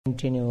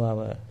Continue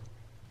our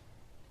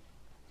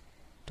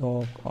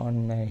talk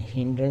on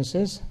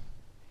hindrances.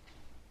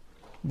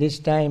 This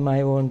time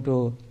I want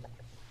to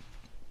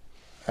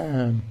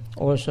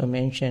also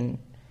mention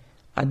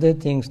other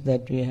things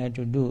that we had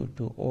to do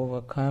to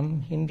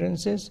overcome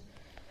hindrances.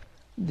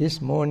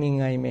 This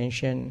morning I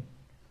mentioned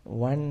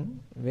one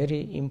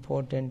very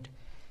important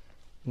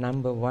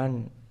number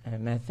one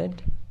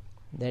method,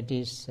 that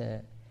is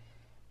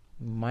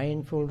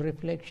mindful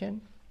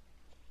reflection.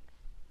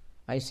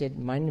 I said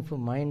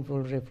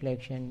mindful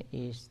reflection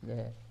is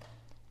the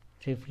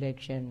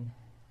reflection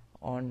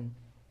on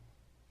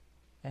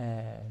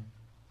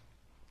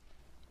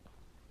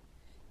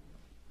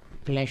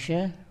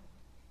pleasure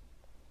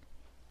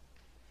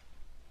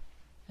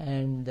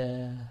and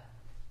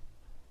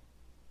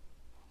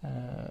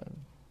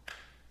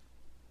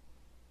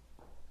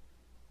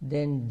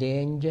then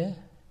danger,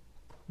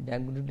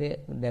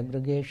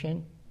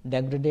 degradation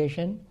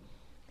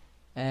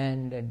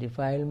and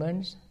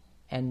defilements,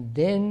 and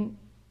then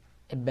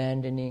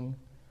abandoning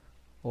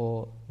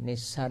or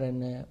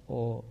nissarana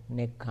or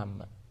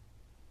nekkhamma.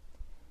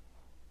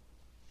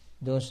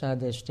 Those are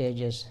the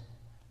stages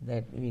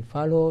that we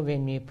follow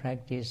when we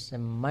practice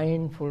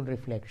mindful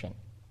reflection.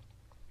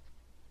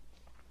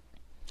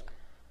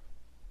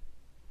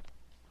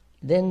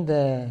 Then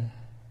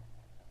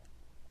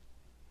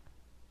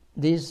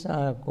these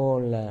are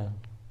called a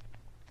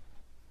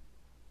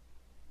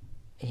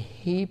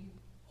heap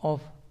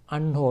of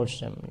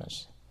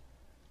unwholesomeness.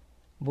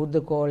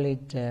 Buddha call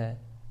it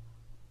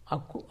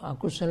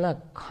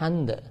akusala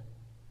khanda,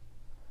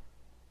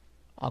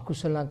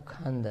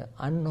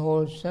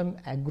 unwholesome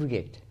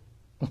aggregate.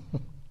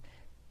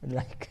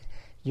 Like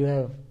you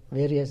have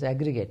various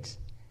aggregates,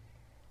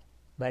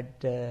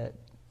 but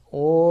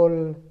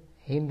all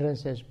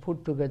hindrances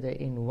put together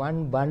in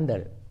one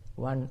bundle,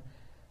 one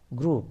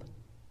group,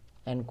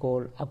 and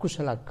called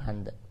akusala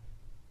khanda.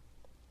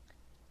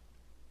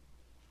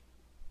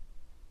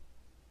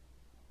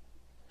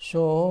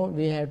 So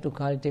we have to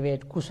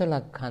cultivate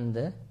kusala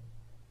khanda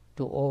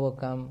to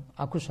overcome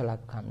akusala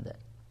khanda.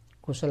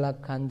 Kusala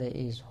khanda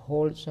is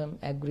wholesome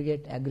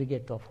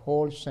aggregate of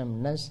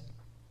wholesomeness,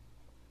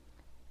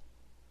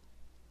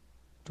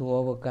 to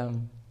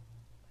overcome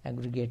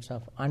aggregates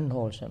of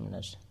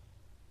unwholesomeness.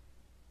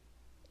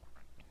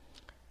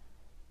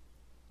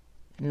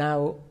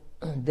 Now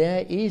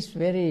there is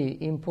very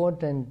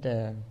important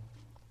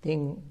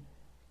thing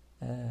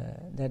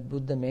that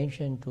Buddha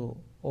mentioned to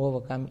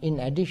overcome, in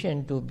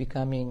addition to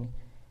becoming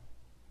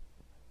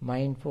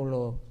mindful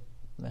or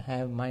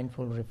have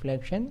mindful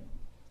reflection,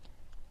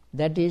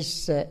 that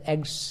is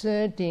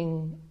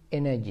exerting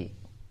energy.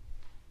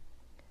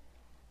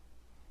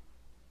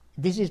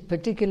 This is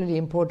particularly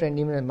important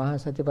in the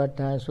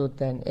Mahasatipatthana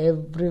Sutta, and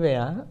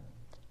everywhere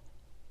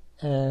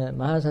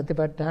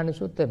Mahasatipatthana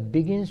Sutta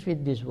begins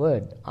with this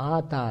word,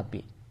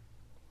 atapi.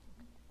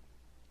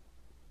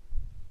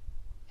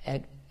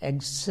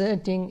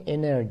 Exerting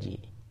energy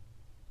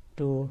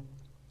to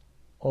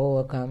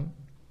overcome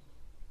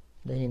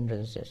the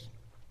hindrances.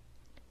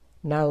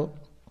 Now,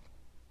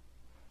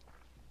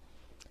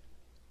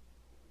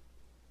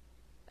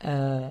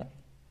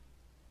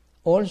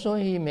 also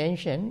he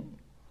mentioned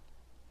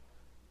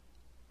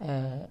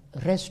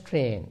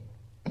restrain.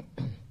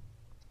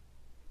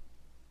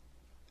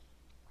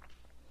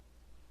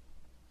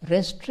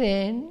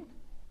 Restrain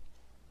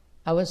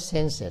our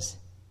senses.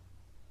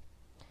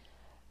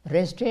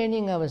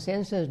 Restraining our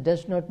senses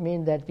does not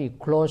mean that we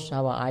close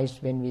our eyes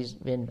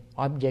when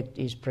object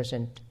is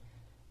present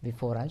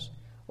before us,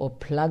 or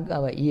plug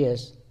our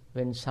ears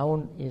when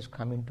sound is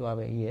coming to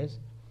our ears,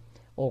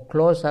 or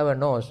close our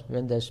nose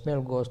when the smell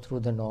goes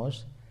through the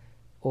nose,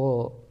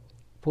 or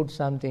put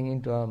something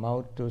into our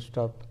mouth to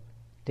stop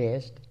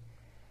taste.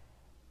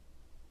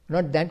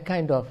 Not that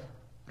kind of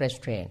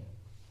restraint.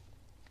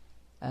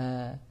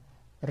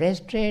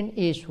 Restraint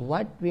is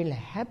what will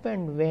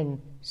happen when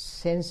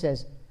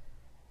senses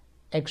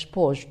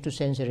exposed to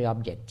sensory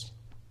objects.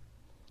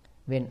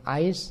 When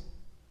eyes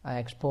are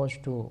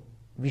exposed to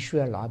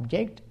visual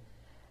object,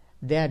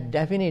 there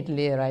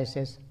definitely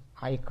arises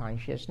eye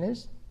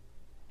consciousness,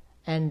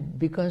 and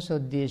because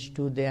of these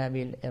two there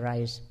will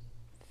arise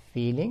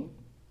feeling,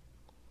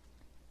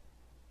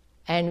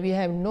 and we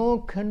have no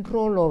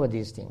control over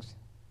these things.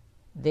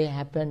 They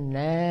happen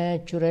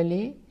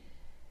naturally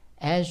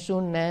as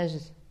soon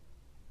as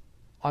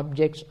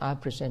objects are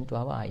present to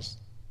our eyes.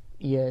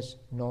 Ears,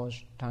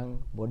 nose,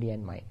 tongue, body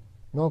and mind.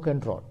 No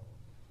control.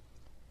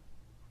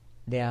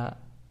 There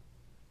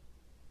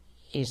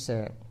is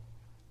an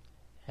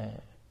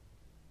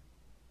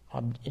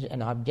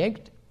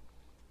object,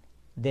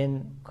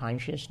 then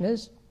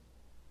consciousness.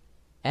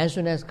 As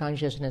soon as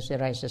consciousness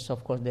arises,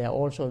 of course, there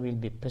also will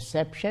be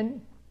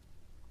perception,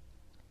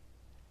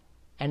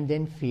 and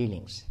then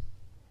feelings.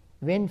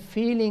 When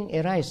feeling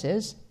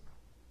arises,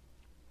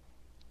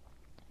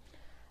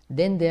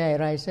 then there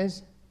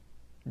arises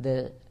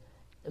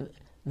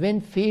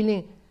when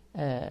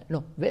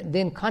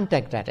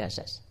contact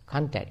arises.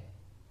 Contact.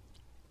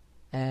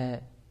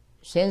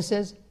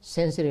 senses,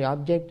 sensory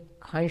object,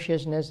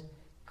 consciousness,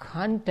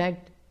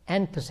 contact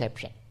and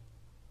perception.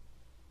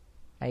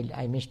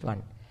 I missed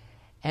one.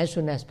 As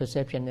soon as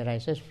perception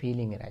arises,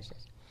 feeling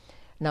arises.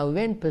 Now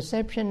when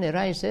perception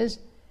arises,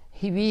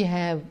 we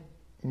have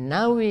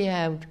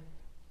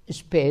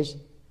space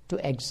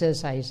to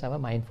exercise our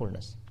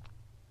mindfulness.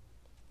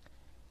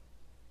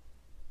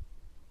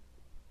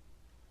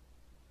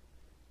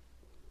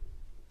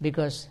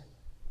 Because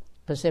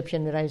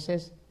perception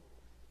arises,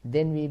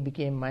 then we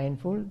became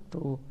mindful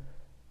to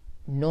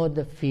know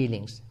the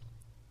feelings.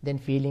 Then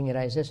feeling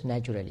arises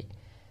naturally.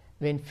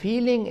 When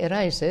feeling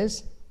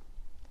arises,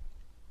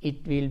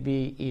 it will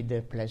be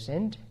either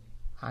pleasant,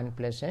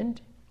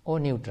 unpleasant, or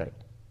neutral.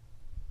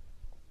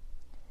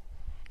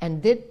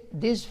 And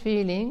this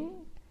feeling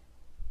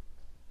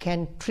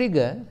can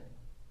trigger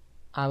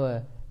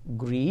our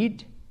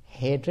greed,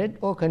 hatred,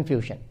 or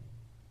confusion.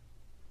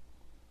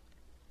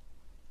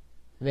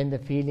 When the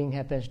feeling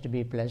happens to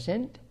be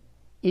pleasant,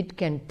 it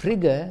can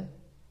trigger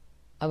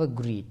our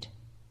greed.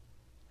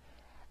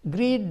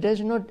 Greed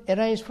does not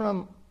arise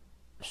from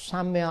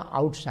somewhere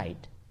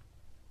outside.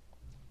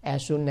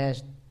 As soon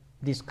as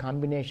this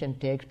combination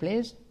takes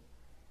place,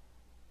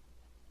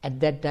 at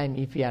that time,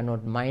 if we are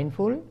not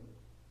mindful,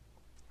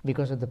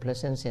 because of the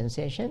pleasant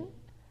sensation,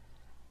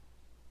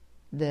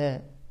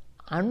 the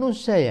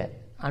anusaya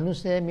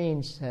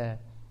means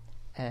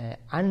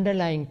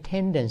underlying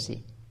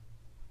tendency.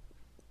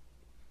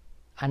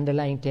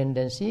 Underlying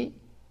tendency,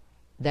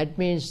 that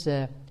means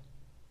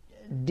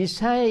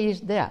desire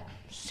is there,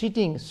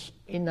 sitting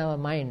in our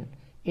mind,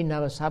 in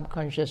our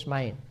subconscious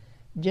mind,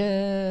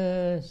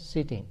 just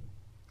sitting.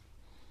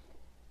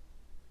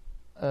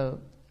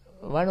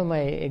 One of my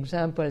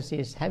examples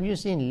is, have you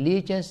seen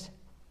leeches?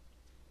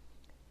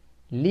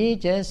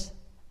 Leeches,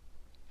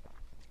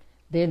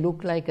 they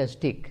look like a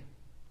stick.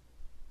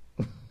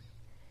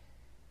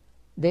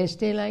 They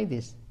stay like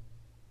this.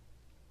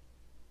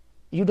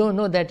 You don't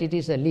know that it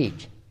is a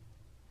leech.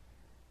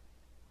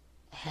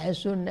 As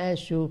soon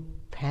as you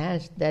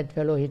pass that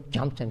fellow, he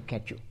jumps and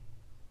catch you.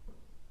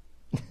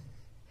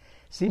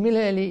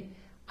 Similarly,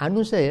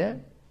 anusaya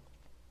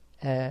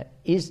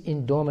is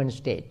in dormant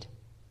state.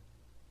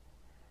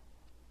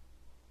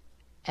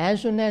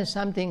 As soon as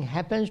something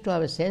happens to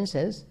our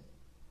senses,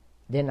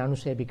 then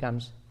anusaya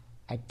becomes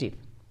active.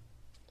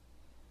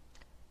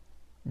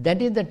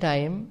 That is the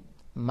time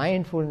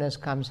mindfulness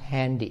comes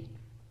handy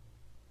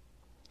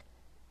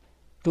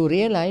to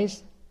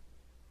realize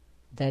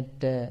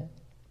that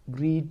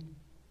greed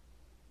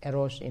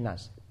arose in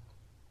us.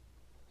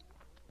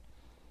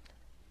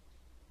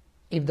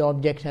 If the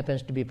object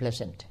happens to be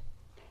pleasant.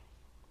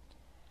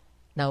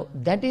 Now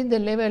that is the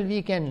level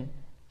we can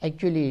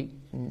actually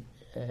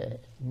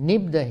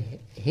nip the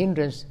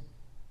hindrance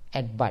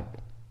at bud.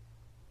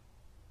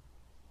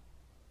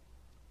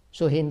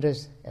 So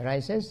hindrance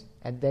arises,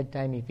 at that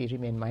time if we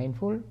remain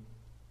mindful,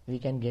 we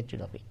can get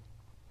rid of it.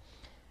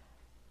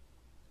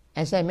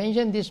 As I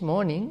mentioned this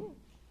morning,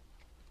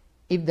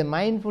 if the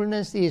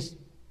mindfulness is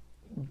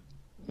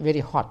very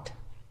hot,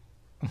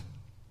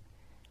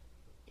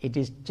 it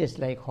is just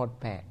like hot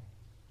pan.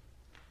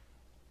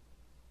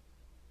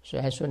 So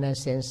as soon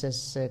as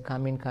senses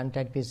come in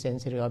contact with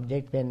sensory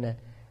object, when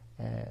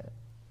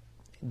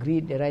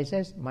greed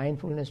arises,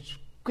 mindfulness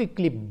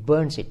quickly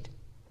burns it.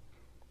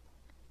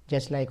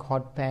 Just like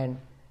hot pan,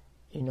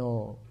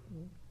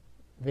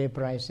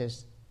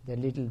 vaporizes the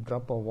little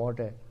drop of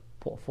water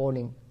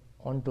falling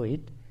onto it,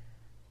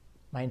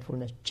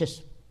 mindfulness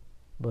just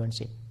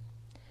burns it.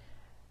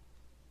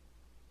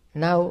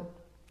 Now,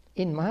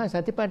 in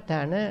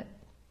Mahasatipatthana,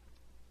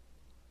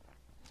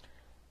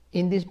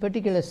 in this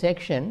particular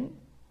section,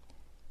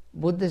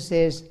 Buddha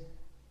says,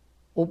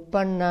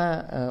 santang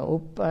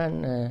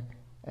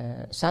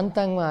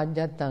va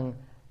ajjatang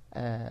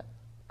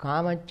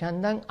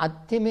kamachandang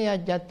attime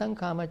ajjatang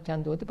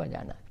kamachandoti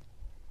pajanat.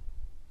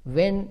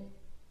 When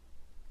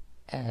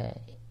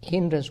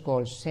hindrance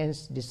called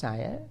sense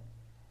desire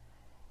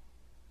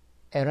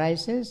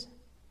arises,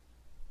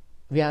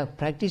 we are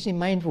practicing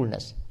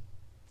mindfulness.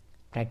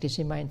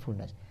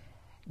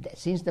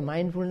 Since the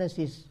mindfulness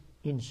is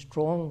in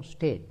strong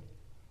state,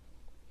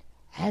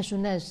 as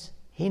soon as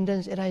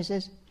hindrance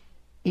arises,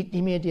 it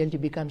immediately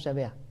becomes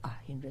aware.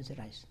 Hindrance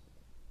arises.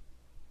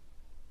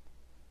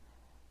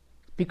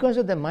 Because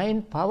of the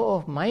power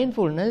of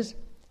mindfulness,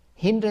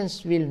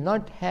 hindrance will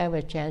not have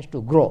a chance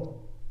to grow.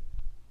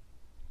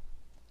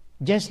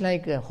 Just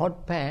like a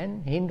hot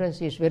pan,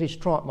 hindrance is very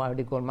strong.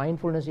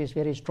 Mindfulness is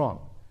very strong.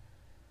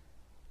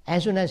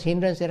 As soon as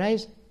hindrance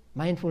arises,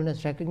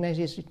 mindfulness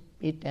recognizes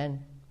it and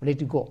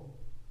let it go.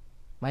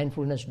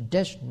 Mindfulness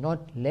does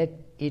not let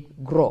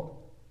it grow,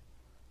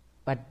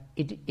 but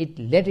it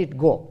let it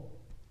go.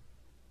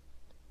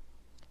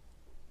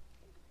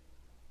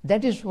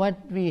 That is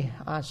what we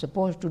are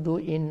supposed to do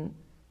in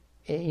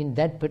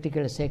that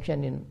particular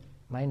section in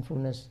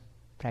mindfulness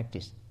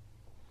practice.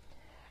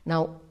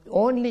 Now,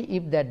 only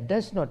if that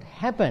does not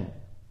happen,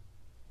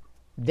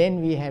 then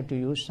we have to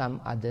use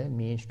some other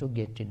means to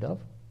get rid of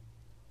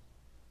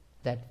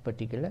that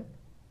particular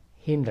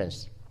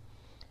hindrance.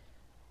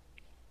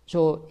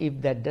 So,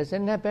 if that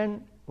doesn't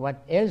happen,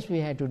 what else we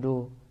have to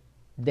do,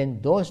 then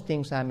those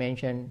things are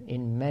mentioned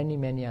in many,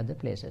 many other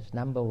places.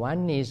 Number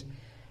one is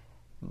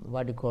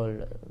what you call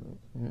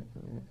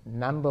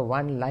number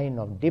one line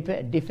of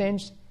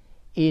defense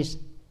is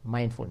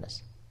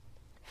mindfulness,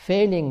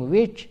 failing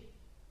which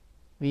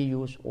we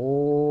use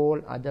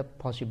all other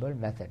possible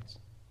methods.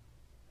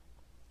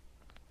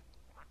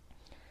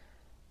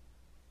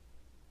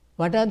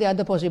 What are the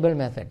other possible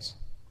methods?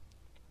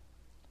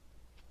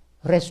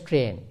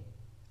 Restrain.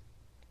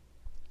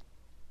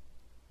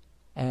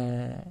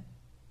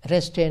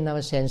 Restrain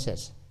our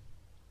senses.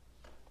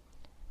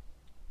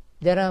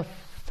 There are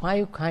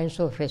 5 kinds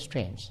of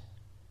restraints.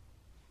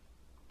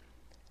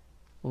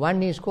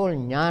 One is called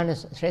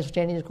jnana,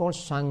 restraint is called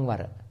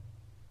samvara.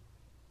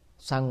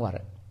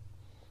 Samvara.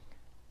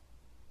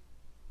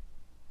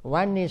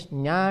 One is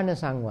jnana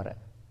samvara.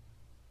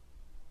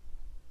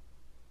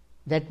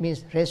 That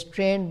means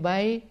restrained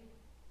by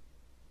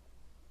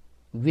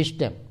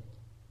wisdom.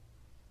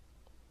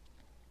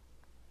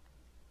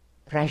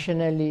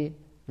 Rationally,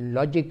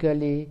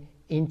 logically,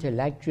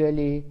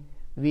 intellectually,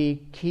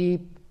 we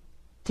keep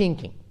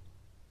thinking.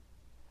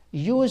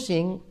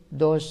 Using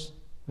those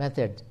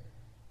methods,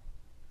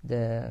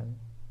 the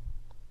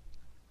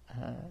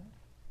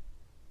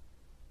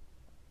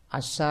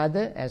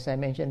asada, as I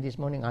mentioned this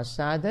morning,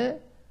 asada,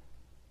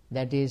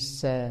 that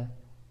is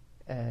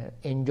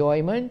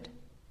enjoyment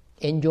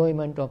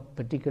of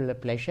particular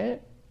pleasure,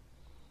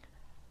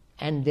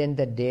 and then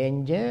the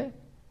danger,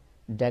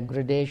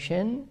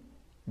 degradation,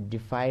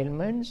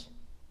 defilements.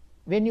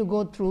 When you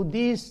go through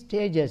these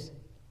stages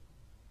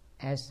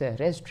as a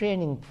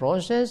restraining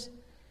process,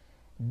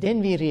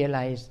 then we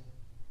realize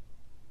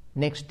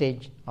next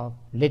stage of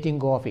letting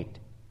go of it.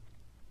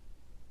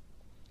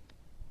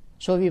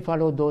 So we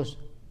follow those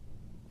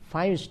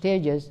 5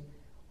 stages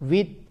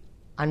with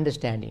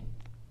understanding,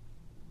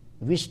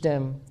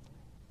 wisdom,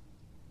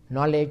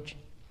 knowledge,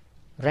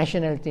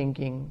 rational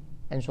thinking,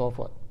 and so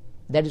forth.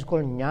 That is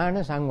called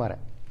jnana samvara.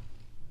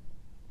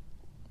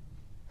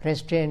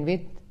 Restrain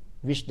with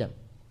wisdom.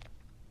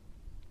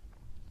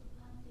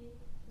 Bhante,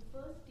 the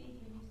first stage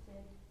when you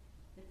said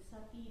that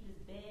sati is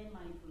bare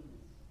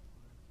mindfulness.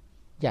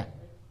 Yeah.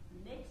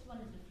 The next one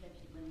is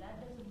reflection. When that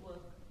doesn't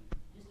work,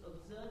 just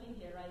observing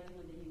the arising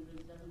of the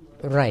hindrance doesn't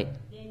work. Right.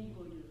 Then you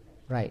go to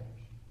reflection. Right.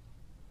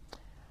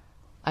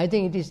 I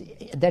think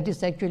that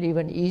is actually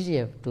even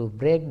easier to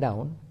break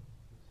down.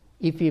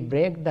 If we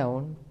break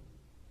down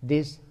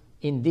this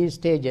in these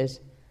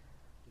stages,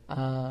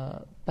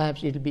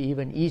 perhaps it will be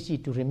even easy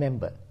to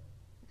remember.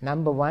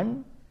 Number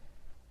one,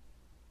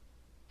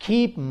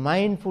 keep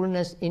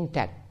mindfulness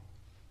intact,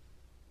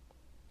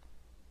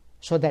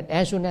 so that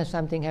as soon as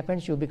something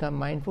happens, you become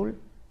mindful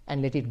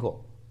and let it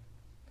go.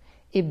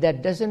 If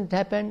that doesn't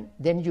happen,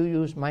 then you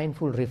use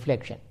mindful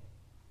reflection.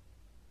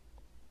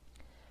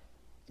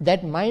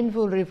 That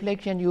mindful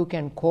reflection you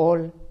can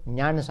call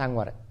jnana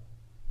samvara.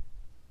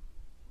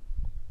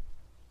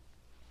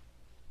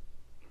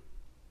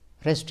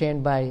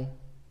 Restrained by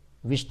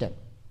wisdom.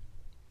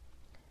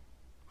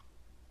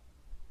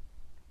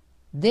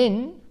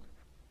 Then,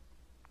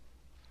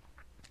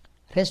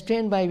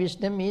 restrained by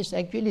wisdom is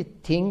actually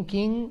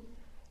thinking,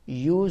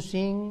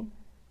 using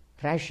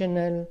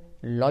rational,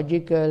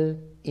 logical,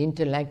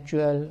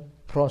 intellectual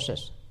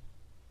process.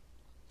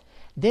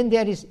 Then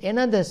there is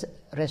another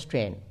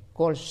restraint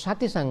called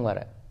sati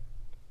samvara.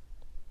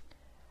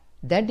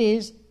 That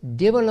is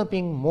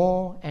developing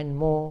more and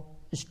more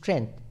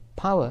strength,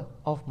 power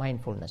of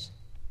mindfulness,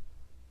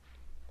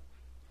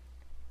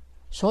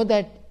 so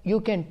that you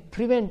can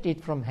prevent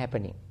it from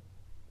happening.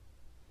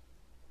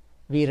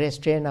 We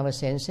restrain our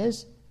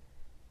senses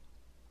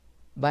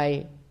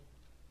by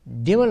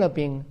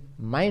developing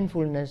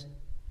mindfulness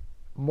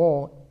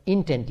more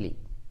intently.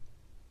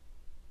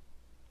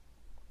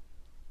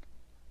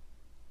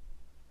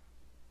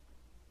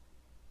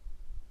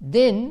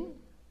 Then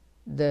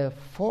the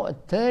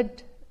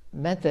third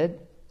method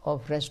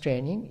of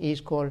restraining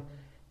is called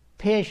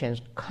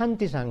patience,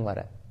 khanti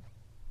samvara.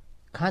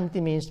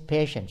 Khanti means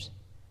patience.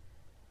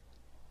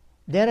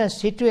 There are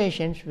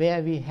situations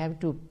where we have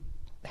to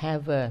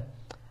have a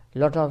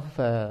lot of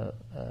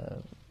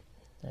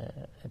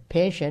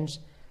patience,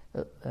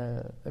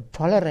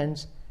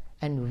 tolerance,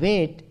 and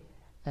wait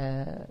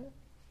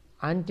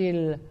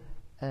until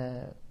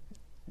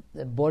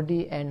the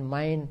body and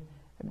mind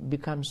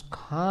becomes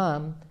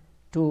calm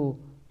to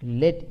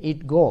let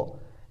it go.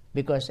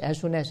 Because as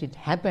soon as it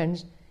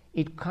happens,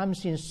 it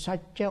comes in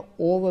such a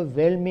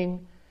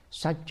overwhelming,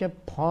 such a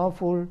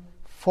powerful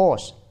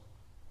force.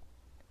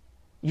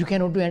 You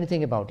cannot do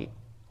anything about it.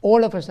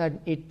 All of a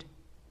sudden it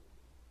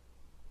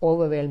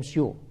overwhelms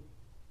you.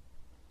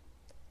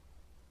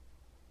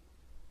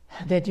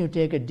 Then you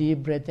take a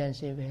deep breath and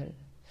say, well,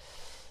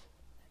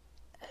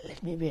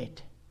 let me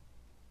wait.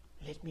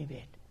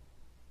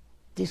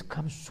 This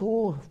comes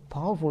so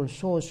powerful,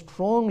 so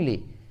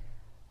strongly.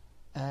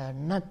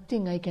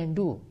 Nothing I can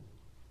do.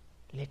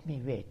 Let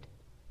me wait.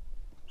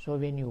 So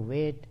when you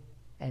wait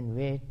and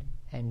wait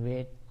and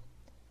wait,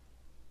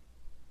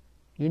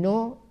 you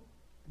know,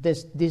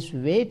 this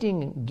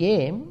waiting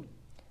game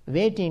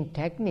waiting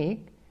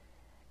technique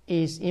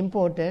is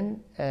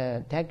important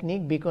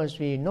technique because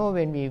we know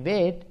when we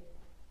wait,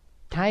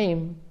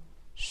 time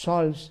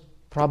solves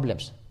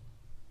problems.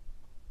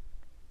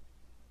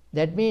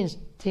 That means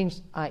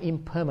things are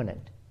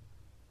impermanent.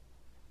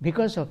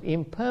 Because of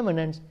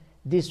impermanence,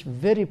 this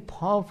very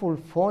powerful,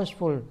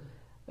 forceful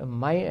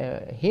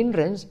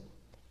hindrance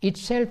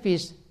itself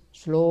is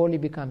slowly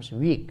becomes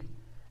weak.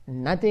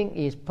 Nothing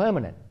is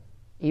permanent.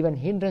 Even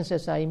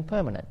hindrances are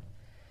impermanent.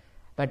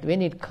 But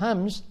when it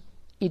comes,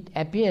 it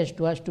appears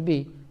to us to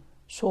be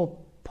so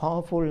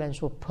powerful and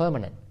so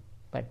permanent.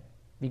 But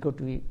we got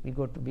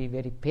to be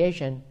very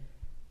patient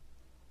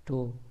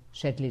to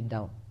settle it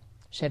down,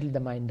 settle the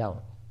mind down.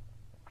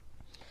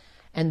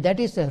 And that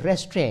is a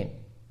restraint.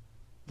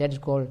 That is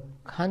called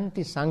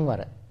Khanti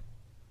Sangvara.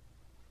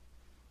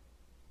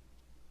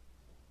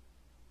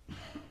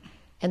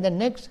 And the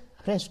next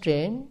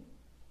restraint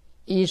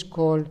is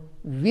called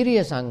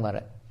Virya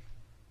Sangvara.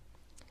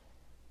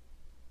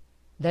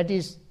 That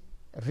is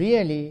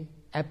really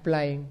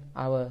applying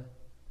our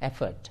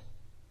effort.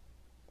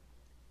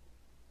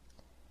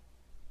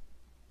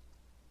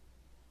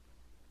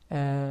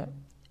 A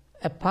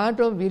part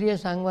of Virya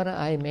Sangvara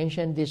I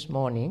mentioned this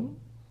morning,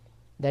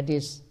 that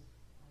is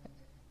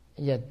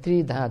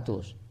three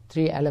dhatus,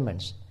 three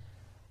elements,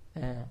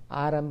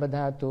 Arambha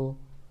dhatu,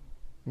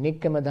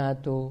 Nikkama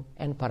dhatu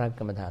and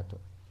Parakkama dhatu.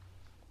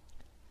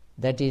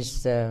 That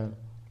is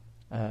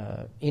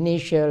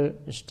initial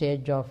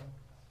stage of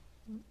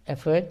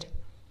effort,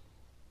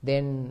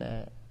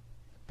 then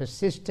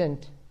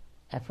persistent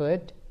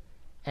effort,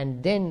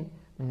 and then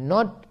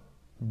not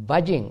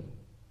budging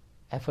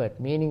effort,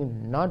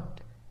 meaning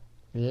not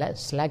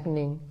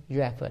slackening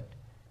your effort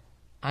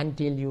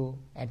until you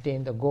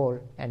attain the goal,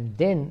 and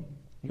then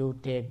you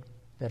take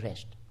the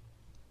rest.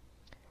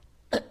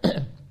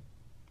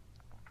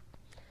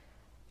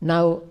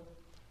 Now,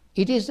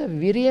 it is a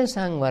Virya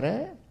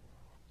Sangvara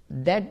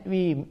that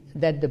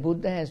the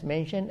Buddha has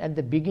mentioned at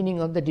the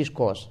beginning of the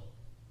discourse.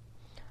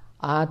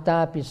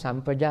 Atapi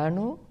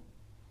sampajano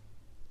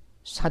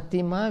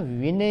satima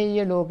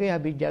vinaya loke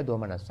abhijja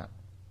domanasam.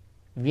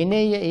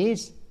 Vinaya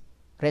is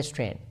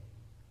restraint,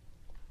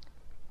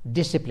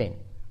 discipline.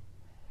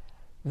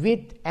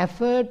 With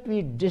effort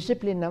we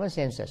discipline our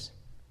senses.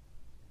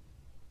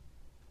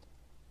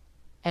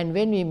 And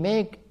when we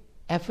make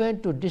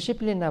effort to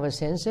discipline our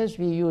senses,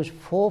 we use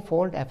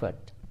fourfold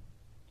effort.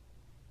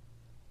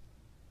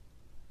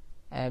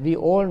 We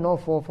all know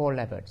fourfold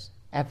efforts.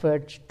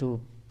 Efforts to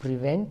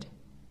prevent,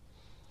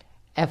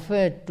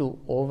 effort to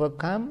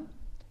overcome,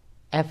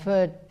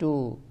 effort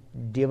to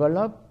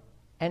develop,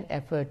 and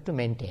effort to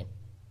maintain.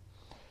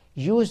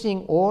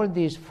 Using all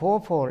these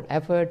fourfold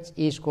efforts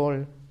is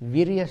called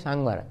Virya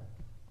Sangvara.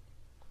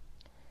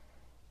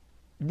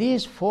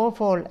 These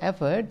fourfold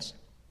efforts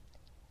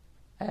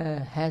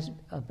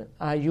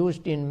are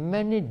used in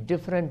many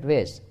different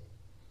ways.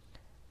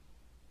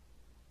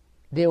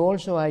 They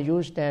also are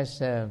used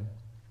as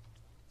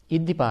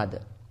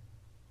Iddhipada.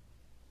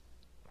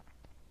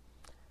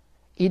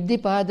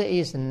 Iddhipada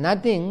is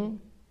nothing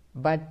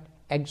but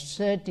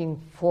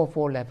exerting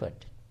fourfold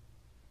effort.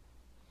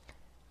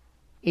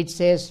 It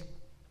says,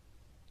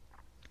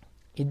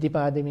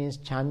 Iddhipada means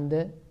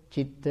Chanda,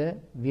 Chitta,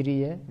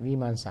 Virya,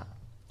 Vimansa.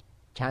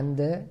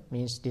 Chanda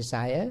means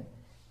desire,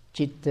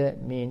 Chitta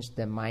means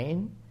the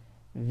mind,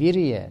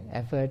 Virya,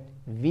 effort,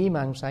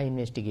 Vimansa,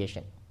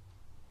 investigation.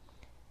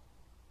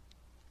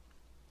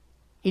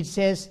 It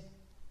says,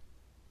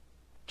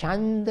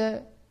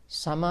 Chanda,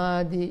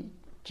 Samadhi,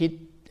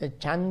 Chitta,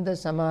 Chanda,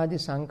 Samadhi,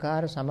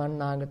 Sankhara,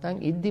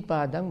 Samannāgatang,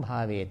 Iddhipadam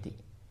bhaveti.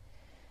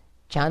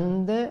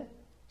 Chanda,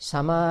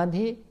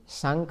 Samadhi,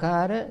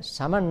 Sankhara,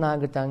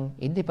 Samannāgatang,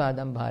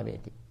 Iddhipadam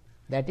bhaveti.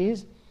 That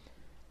is,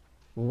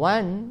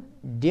 one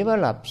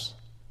develops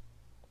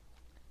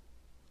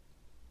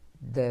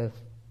the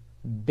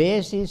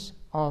basis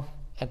of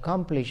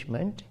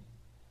accomplishment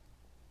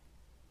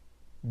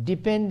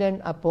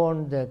dependent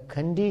upon the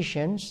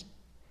conditions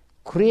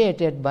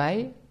created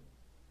by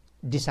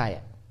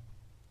desire.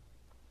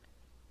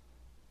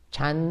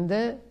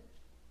 Chanda,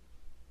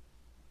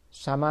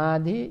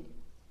 Samadhi,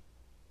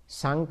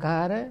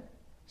 Sankhara,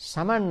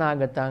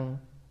 Samannāgatang,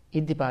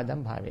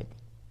 Iddhipadam bhaveti.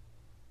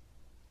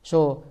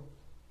 So,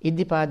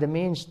 Iddhipada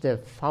means the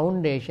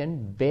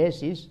foundation,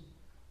 basis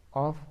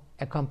of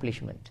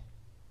accomplishment.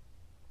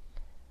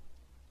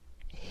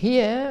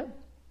 Here,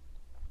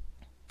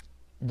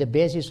 the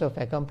basis of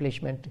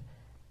accomplishment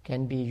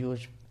can be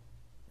used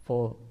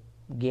for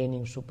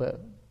gaining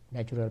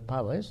supernatural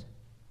powers,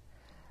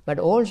 but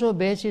also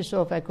basis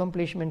of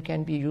accomplishment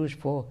can be used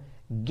for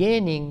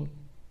gaining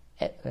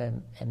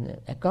an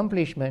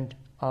accomplishment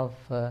of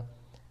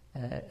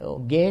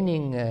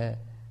gaining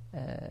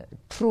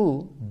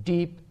true,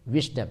 deep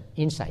wisdom,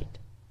 insight.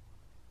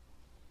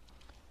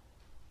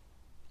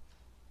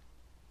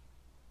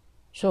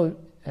 So,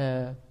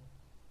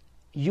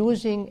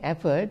 using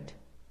effort,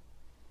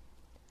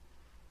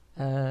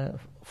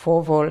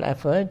 fourfold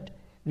effort,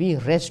 we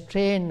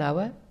restrain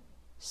our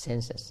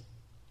senses.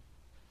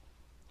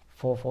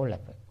 Fourfold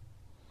effort.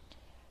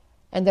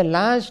 And the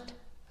last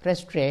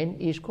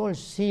restraint is called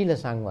Sila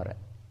Sangvara.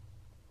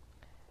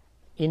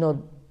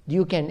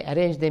 You can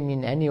arrange them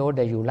in any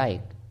order you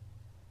like.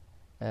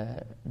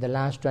 The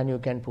last one you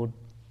can put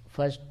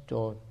first,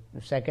 or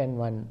the second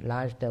one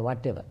last,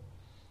 whatever.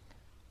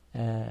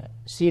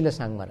 Sila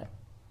Sangvara.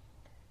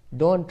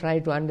 Don't try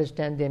to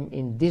understand them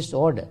in this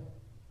order.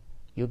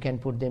 You can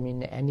put them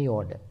in any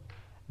order.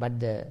 But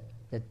the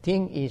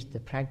thing is the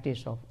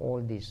practice of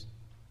all these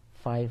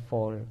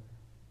fivefold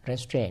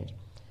restraints.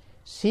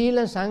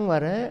 Sila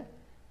Sangvara,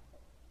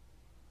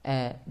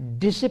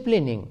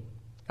 disciplining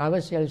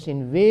ourselves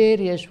in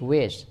various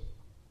ways.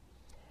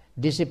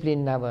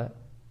 Disciplining our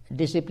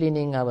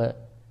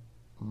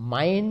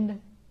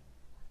mind,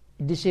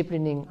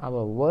 disciplining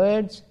our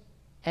words,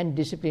 and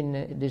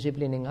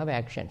disciplining our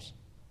actions.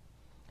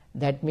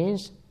 That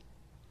means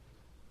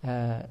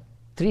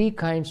three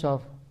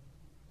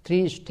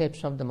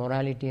steps of the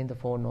morality in the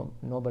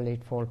Noble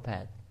Eightfold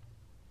Path.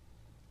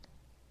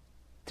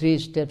 3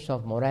 steps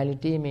of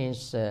morality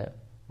means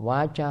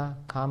vacha,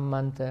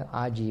 kammanta,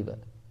 ajiva.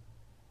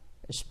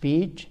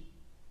 Speech,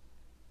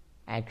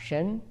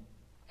 action,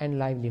 and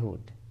livelihood.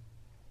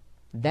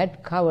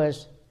 That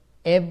covers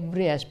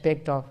every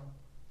aspect of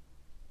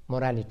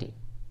morality.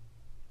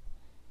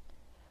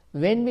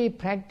 When we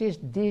practice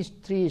these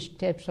 3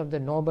 steps of the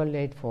Noble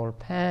Eightfold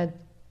Path,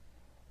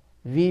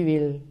 we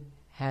will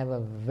have a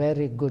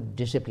very good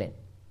discipline.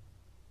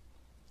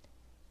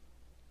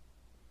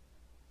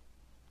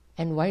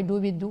 And why do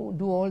we do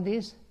all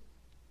this?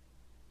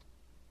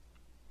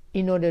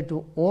 In order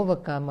to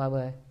overcome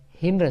our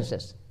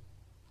hindrances.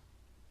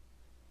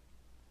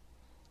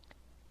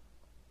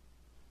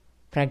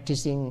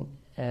 Practicing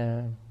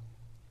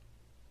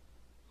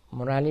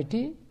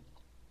morality.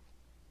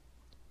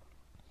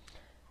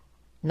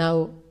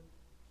 Now,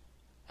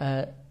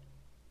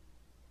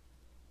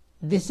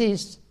 this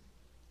is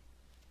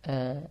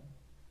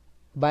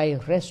by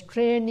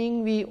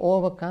restraining we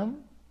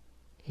overcome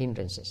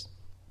hindrances.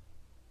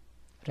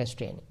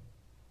 Restraining.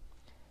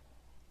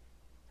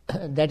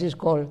 That is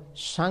called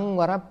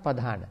Sangvara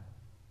Padhana.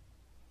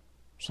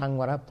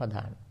 Sangvara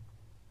Padhana.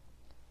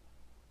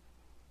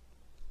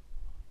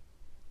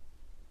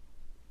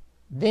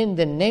 Then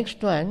the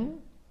next one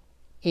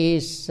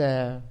is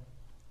Pahana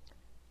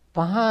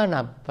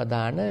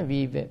Padhana.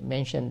 We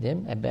mentioned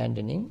them,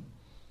 abandoning.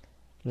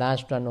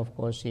 Last one, of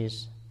course,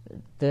 is,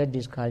 third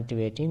is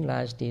cultivating,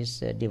 last is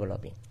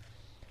developing.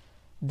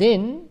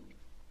 Then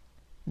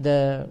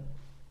the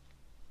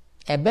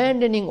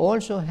abandoning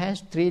also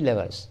has 3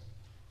 levels.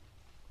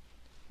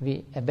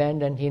 We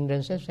abandon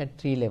hindrances at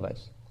 3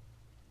 levels.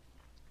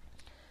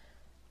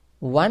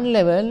 One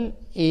level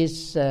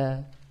is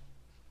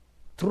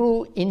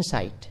through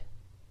insight.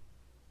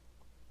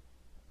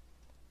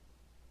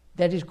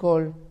 That is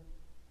called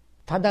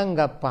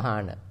Tadanga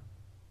Pahana.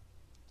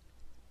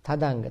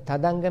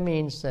 Tadanga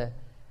means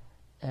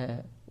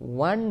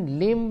one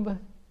limb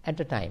at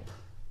a time.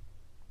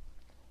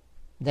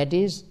 That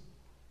is,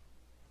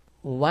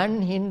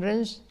 one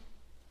hindrance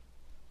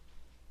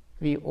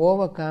we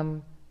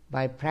overcome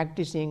by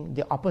practicing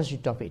the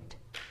opposite of it.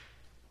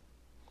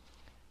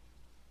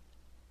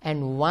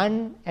 And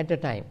one at a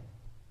time.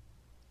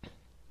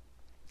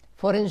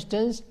 For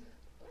instance,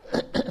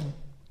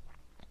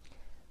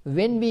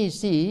 when we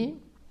see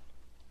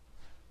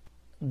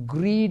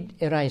greed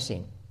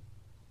arising,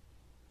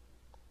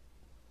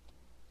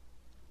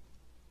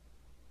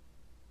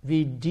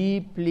 we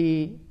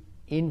deeply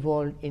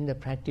involved in the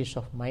practice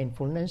of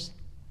mindfulness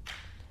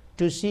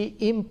to see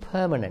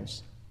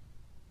impermanence.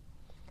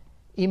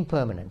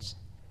 Impermanence.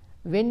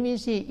 When we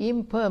see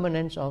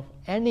impermanence of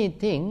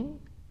anything,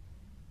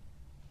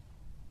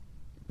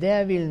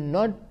 there will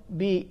not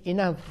be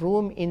enough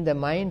room in the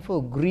mind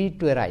for greed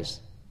to arise.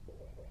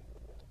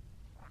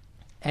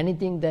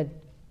 Anything that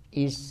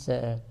is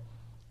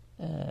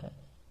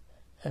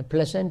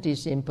pleasant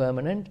is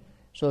impermanent.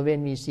 So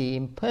when we see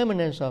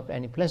impermanence of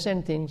any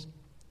pleasant things,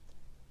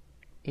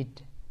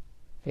 it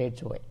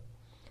fades away.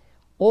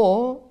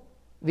 Or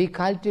we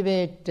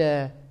cultivate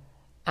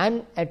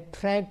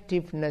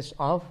unattractiveness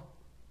of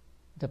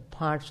the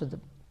parts of the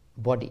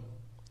body,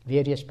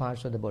 various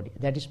parts of the body.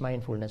 That is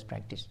mindfulness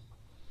practice.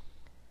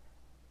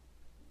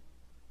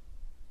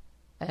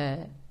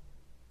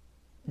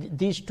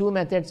 These 2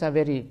 methods are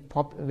very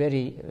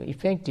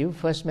effective.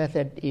 First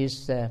method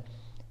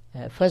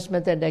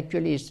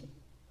actually is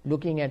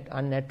looking at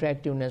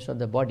unattractiveness of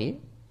the body,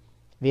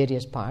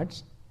 various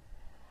parts.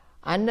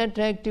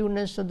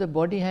 Unattractiveness of the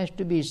body has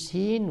to be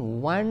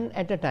seen one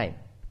at a time,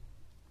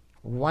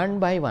 one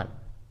by one,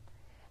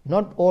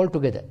 not all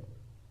together.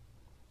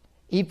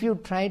 If you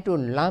try to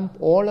lump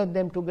all of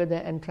them together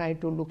and try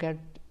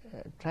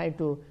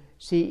to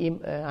see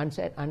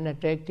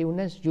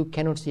unattractiveness, you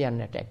cannot see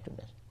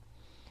unattractiveness.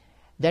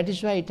 That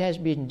is why it has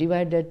been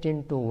divided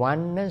into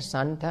Vanna,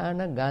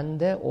 Santana,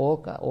 Gandha,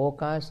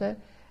 Okasa,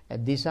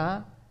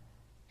 Disa,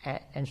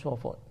 and so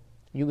forth.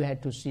 You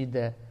have to see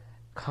the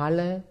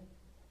color,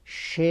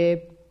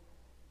 shape,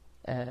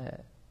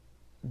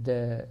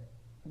 the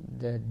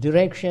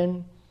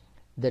direction,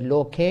 the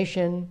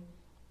location,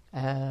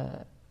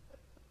 and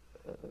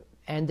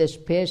the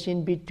space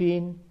in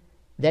between.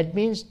 That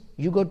means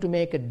you got to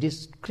make a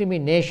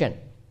discrimination.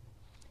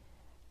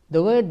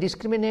 The word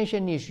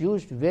discrimination is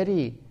used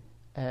very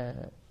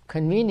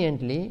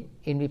conveniently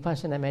in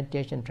Vipassana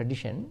meditation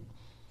tradition.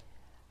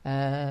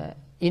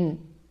 In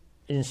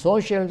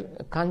social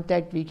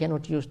contact we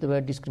cannot use the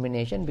word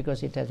discrimination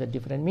because it has a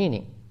different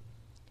meaning.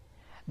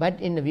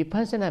 But in the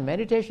Vipassana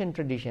meditation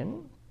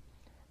tradition,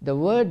 the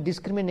word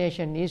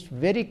discrimination is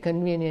very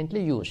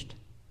conveniently used.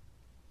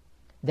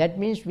 That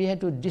means we have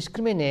to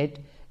discriminate,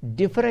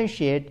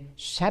 differentiate,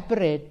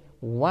 separate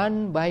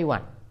one by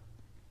one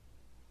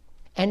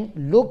and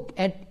look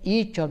at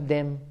each of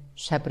them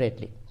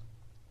separately.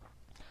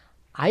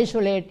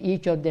 Isolate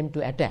each of them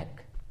to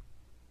attack.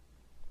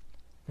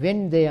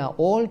 When they are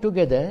all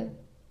together,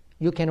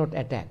 you cannot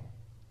attack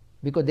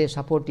because they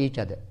support each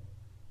other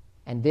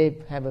and they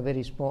have a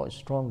very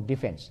strong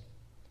defense.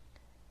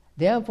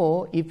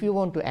 Therefore, if you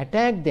want to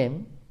attack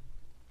them,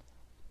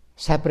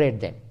 separate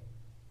them.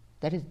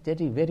 That is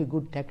very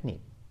good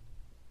technique.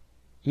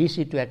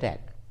 Easy to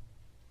attack.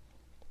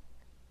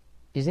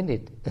 Isn't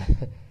it?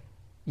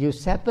 You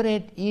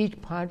separate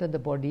each part of the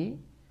body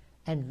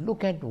and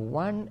look at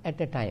one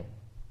at a time.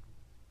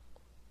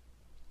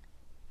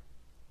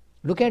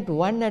 Look at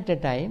one at a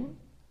time,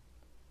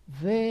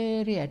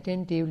 very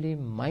attentively,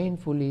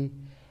 mindfully.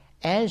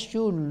 As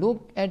you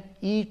look at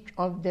each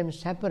of them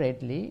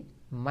separately,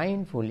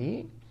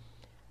 mindfully,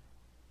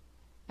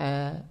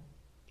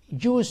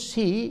 you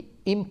see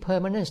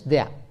impermanence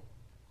there.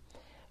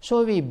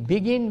 So we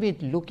begin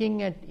with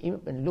looking at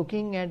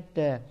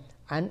the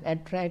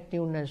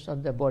unattractiveness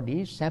of the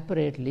body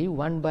separately,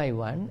 one by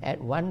one,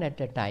 one at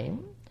a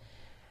time,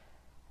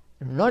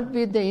 not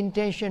with the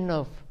intention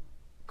of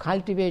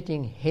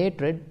cultivating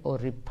hatred or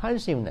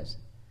repulsiveness,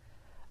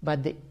 but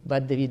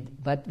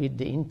with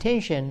the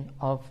intention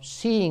of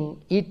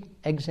seeing it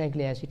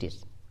exactly as it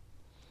is.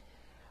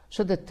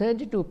 So the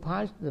 32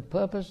 parts, the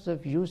purpose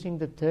of using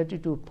the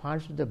 32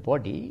 parts of the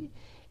body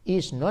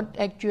is not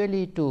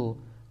actually to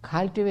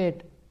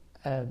cultivate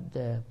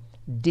the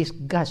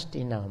disgust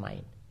in our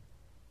mind.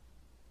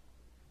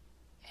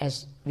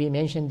 As we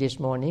mentioned this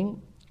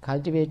morning,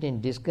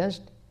 cultivating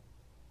disgust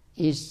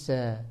is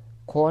a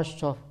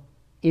cause of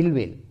ill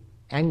will,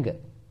 anger.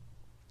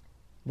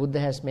 Buddha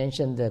has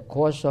mentioned the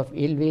cause of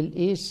ill will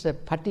is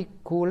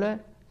particular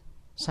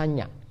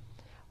sanya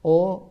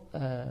or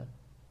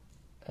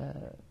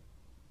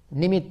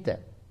nimitta,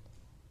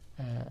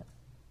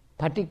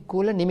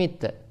 particular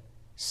nimitta,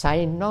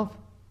 sign of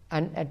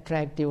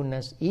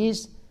unattractiveness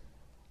is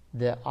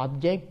the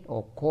object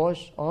or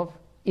cause of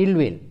ill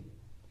will.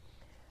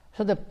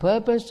 So the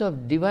purpose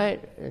of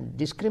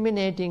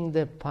discriminating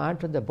the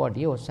part of the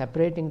body or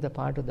separating the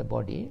part of the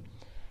body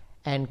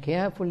and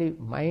carefully,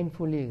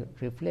 mindfully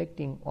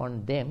reflecting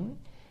on them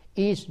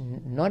is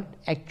not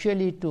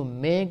actually to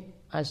make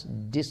us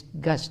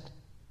disgust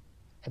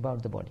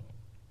about the body.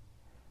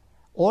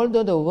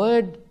 Although the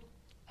word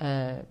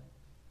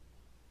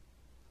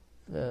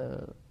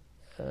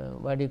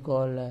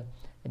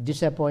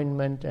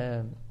disappointment,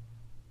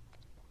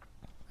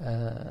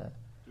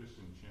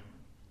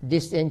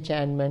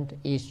 disenchantment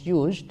is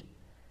used,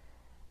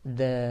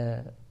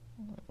 the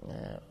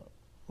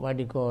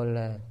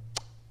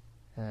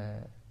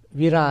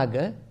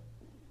viraga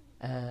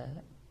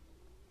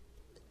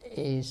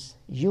is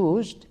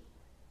used.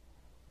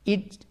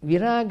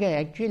 Viraga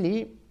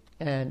actually,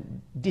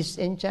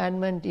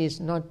 disenchantment is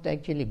not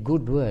actually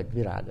good word,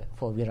 viraga,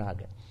 for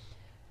viraga.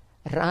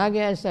 Raga,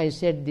 as I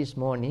said this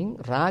morning,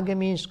 raga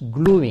means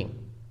gluing.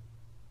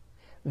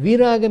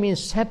 Viraga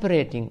means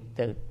separating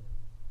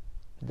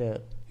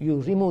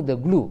you remove the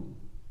glue.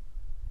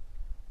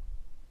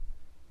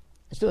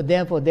 So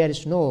therefore there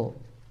is no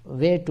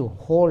way to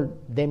hold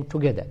them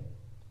together.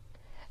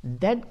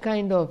 That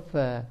kind of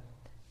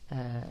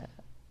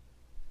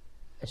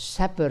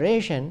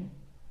separation,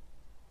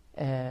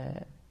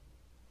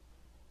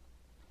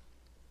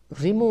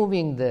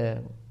 removing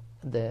the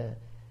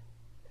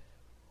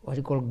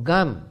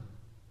gum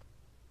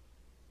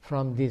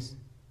from this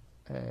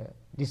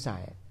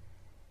desire,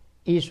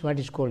 is what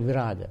is called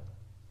viraga.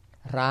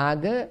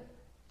 Raga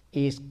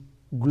is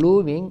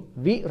gluing,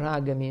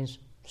 viraga means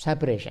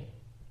separation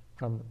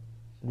from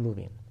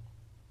gluing.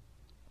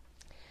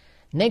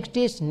 Next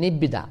is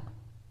nibbida.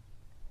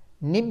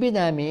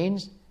 Nibbida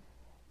means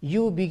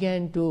you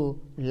began to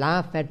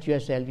laugh at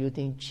yourself. You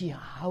think, gee,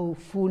 how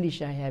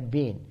foolish I have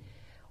been.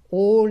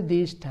 All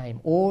this time,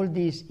 all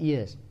these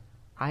years,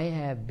 I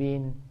have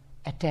been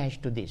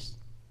attached to this.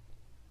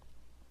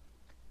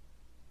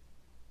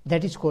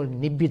 That is called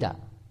nibbida.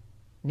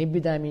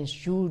 Nibbida means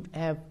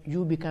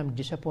you become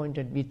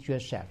disappointed with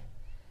yourself,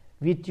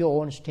 with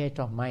your own state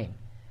of mind,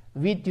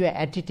 with your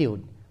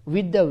attitude,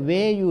 with the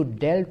way you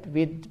dealt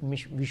with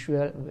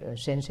visual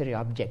sensory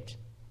objects.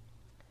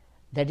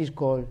 That is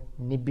called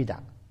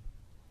nibbida.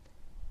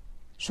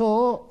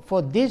 So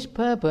for this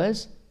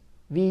purpose,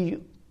 we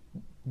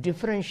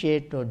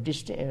differentiate or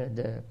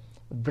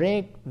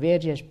break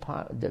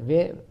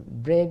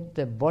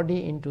the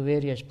body into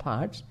various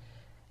parts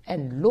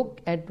and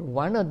look at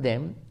one of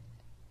them,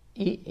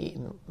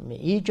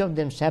 each of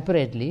them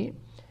separately,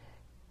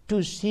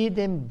 to see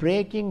them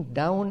breaking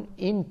down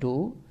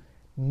into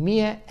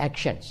mere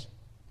actions.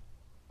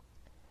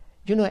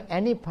 You know,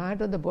 any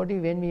part of the body,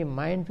 when we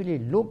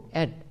mindfully look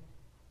at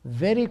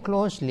very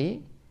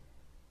closely,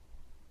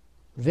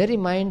 very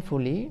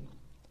mindfully,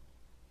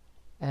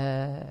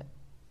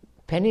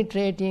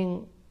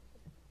 penetrating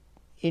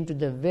into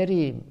the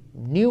very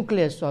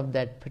nucleus of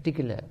that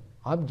particular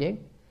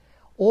object,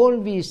 all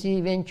we see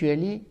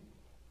eventually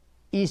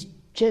is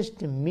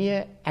just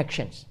mere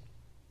actions.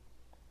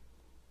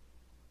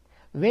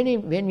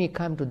 When we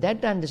come to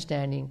that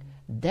understanding,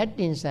 that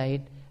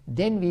insight,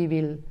 then we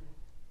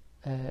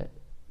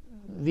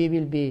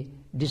will be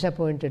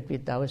disappointed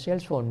with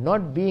ourselves for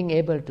not being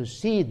able to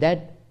see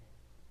that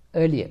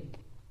earlier.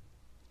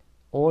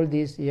 All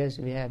these years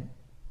we have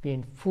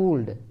been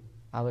fooled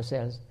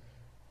ourselves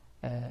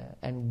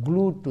and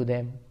glued to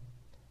them,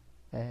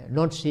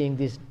 not seeing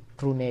this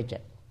true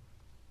nature.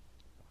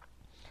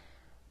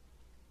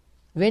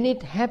 When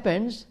it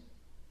happens,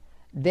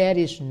 there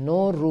is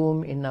no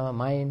room in our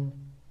mind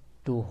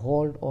to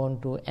hold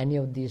on to any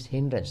of these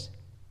hindrances.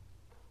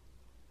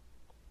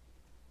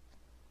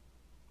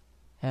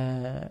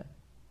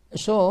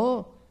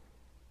 So,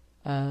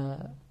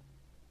 at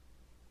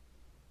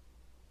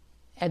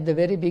the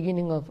very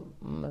beginning of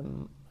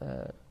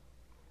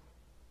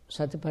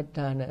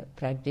Satipatthana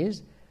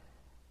practice,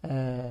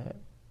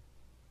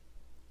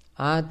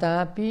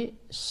 Atapi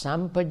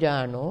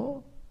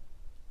Sampajano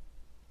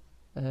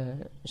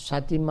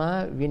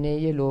Satima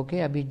Vinaya Loke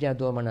Abhijja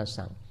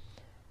Domanasam.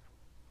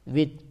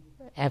 With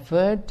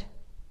effort,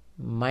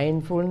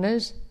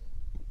 mindfulness,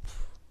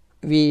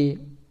 we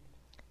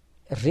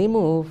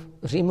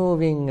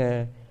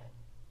removing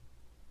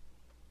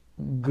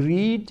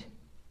greed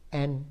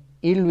and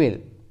ill will.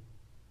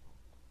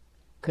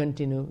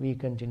 We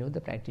continue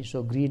the practice.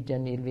 So greed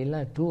and ill will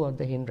are two of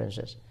the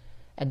hindrances.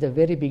 At the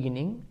very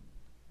beginning,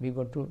 we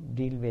got to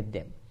deal with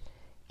them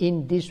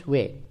in this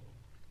way.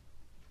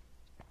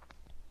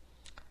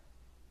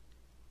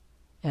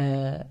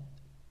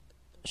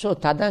 So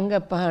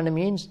Tadangapahana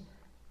means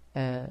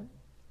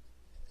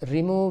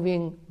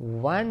removing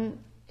one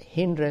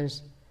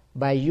hindrance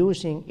by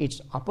using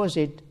its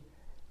opposite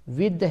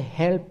with the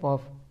help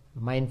of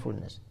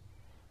mindfulness.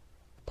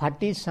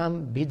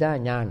 Patisambhida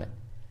jnana.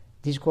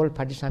 This is called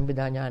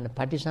Patisambhida jnana.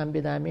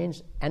 Patisambhida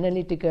means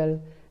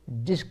analytical,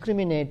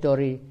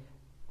 discriminatory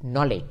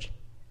knowledge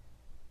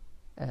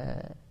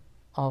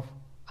of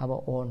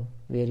our own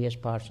various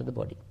parts of the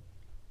body.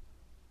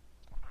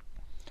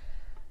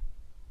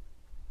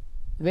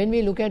 When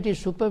we look at it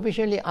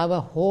superficially, our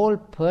whole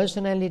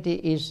personality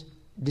is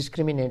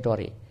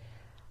discriminatory.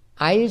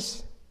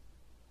 Eyes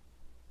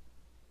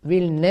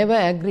will never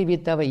agree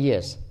with our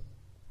ears,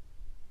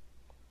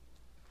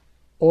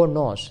 or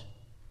nose,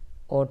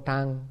 or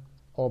tongue,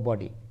 or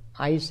body.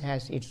 Eyes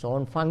has its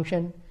own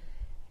function,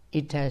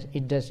 it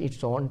does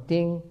its own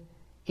thing,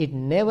 it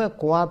never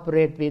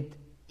cooperates with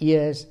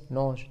ears,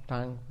 nose,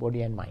 tongue,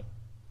 body and mind,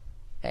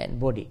 and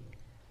body.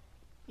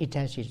 It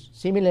has its,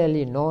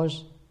 similarly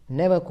nose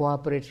never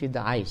cooperates with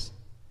the eyes.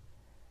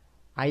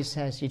 Eyes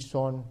has its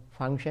own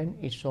function,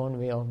 its own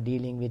way of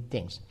dealing with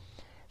things.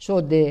 So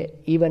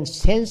even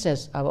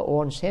senses, our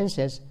own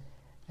senses,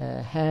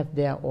 have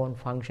their own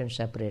function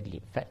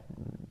separately,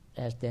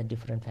 as their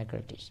different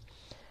faculties.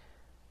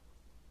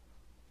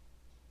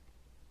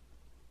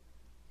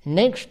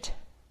 Next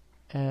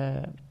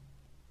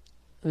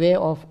way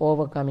of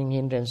overcoming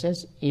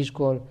hindrances is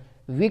called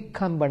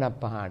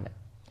Vikkhambana.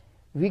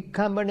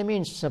 Vikkhambana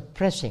means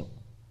suppressing.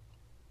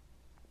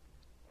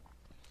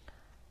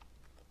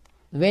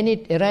 When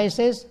it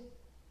arises,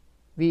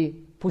 we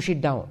push it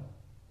down.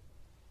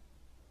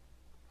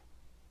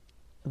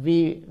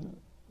 We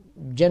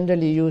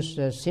generally use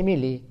a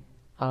simile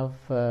of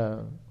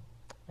a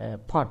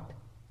pot.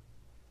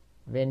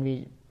 When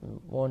we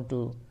want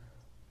to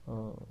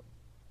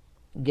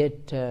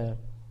get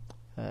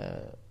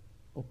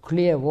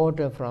clear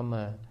water from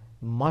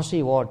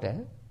mossy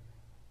water,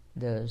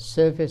 the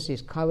surface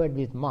is covered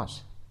with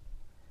moss.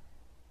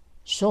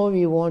 So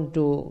we want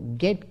to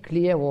get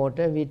clear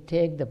water, we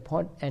take the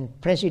pot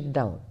and press it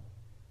down.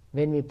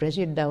 When we press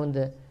it down,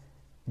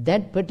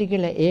 that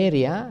particular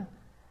area,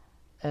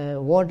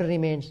 water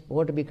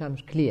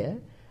becomes clear,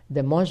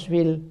 the moss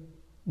will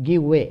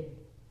give way.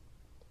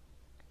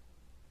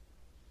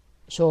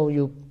 So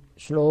you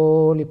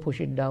slowly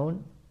push it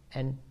down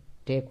and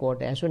take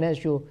water. As soon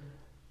as you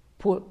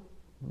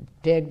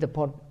take the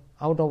pot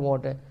out of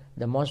water,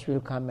 the moss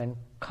will come and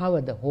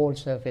cover the whole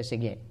surface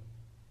again.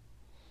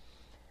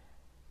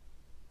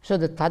 So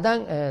the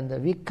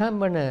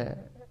Vikkhambana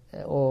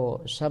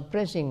or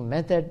suppressing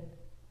method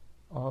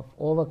of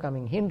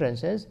overcoming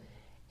hindrances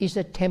is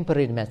a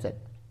temporary method,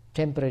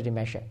 temporary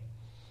measure.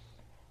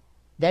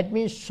 That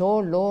means so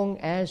long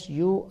as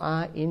you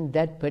are in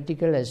that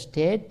particular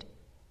state,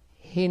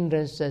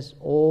 hindrances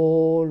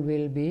all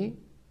will be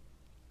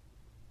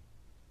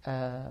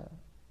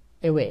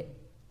away.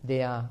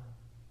 They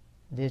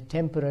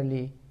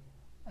temporarily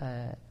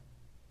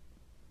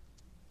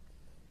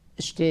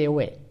stay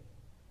away.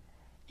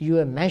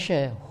 Your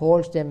measure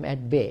holds them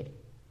at bay.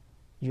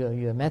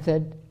 Your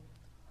method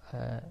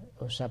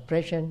of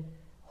suppression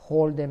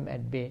hold them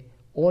at bay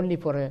only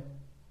for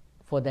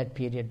that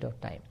period of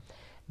time.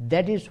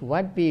 That is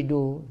what we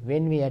do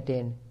when we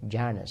attain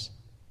jhanas.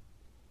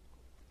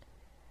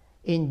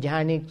 In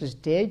jhanic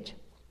stage,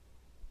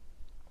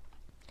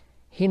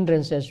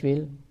 hindrances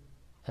will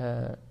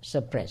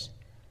suppress.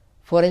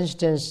 For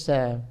instance,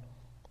 ill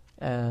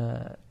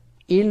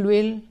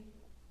will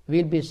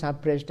be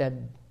suppressed at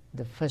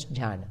the first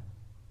jhana.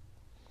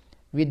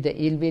 With the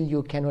ill will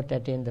you cannot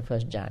attain the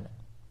first jhana.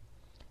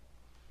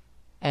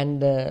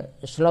 And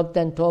sloth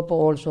and torpor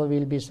also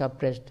will be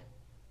suppressed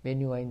when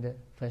you are in the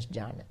first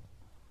jhana.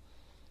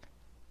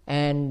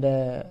 And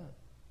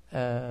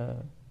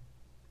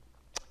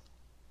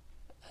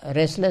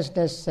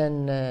restlessness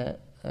and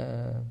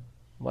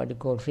what you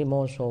call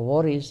remorse or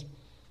worries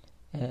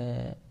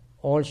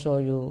also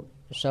you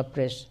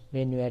suppress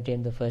when you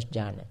attain the first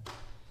jhana.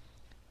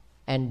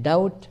 And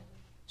doubt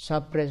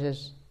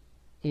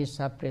is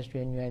suppressed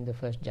when you are in the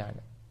first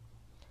jhana.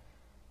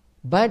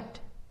 But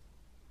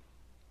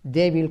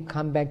they will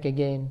come back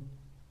again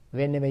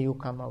whenever you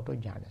come out of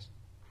jhanas.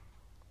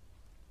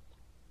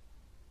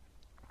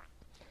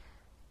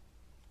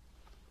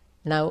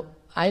 Now,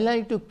 I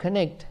like to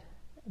connect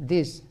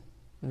this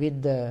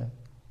with the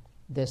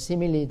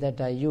simile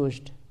that I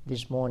used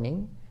this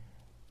morning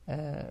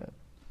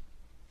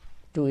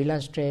to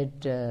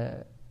illustrate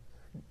the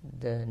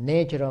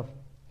nature of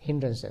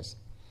hindrances.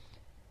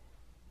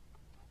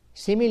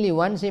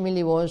 One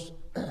simile was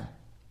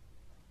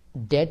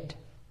debt.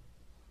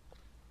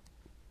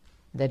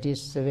 That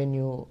is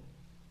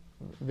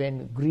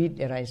when greed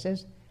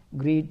arises.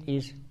 Greed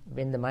is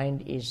when the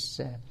mind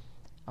is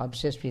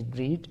obsessed with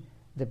greed,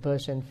 the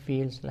person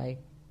feels like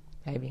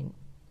having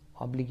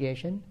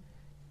obligation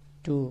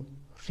to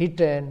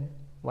return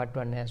what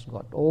one has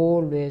got,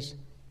 always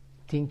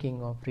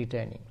thinking of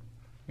returning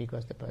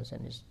because the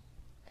person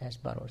has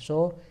borrowed.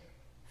 So,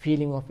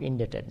 feeling of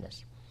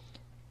indebtedness.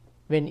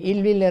 When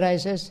ill will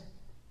arises,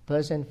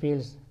 person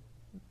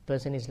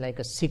is like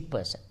a sick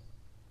person.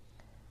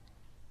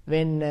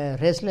 When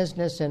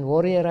restlessness and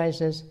worry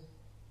arises,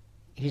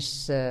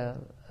 his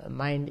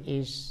mind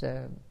is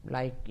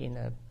like in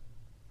a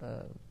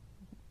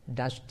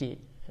dusty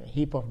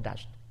heap of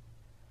dust.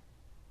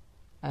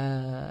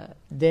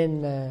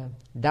 Then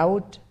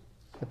doubt,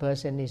 the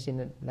person is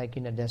like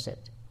in a desert.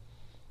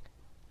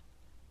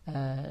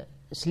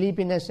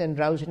 Sleepiness and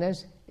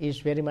drowsiness is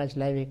very much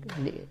like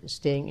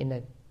staying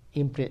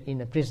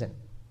in a prison.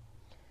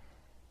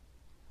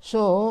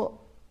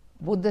 So,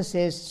 Buddha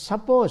says,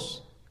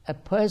 suppose a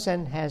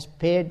person has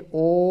paid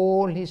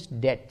all his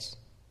debts.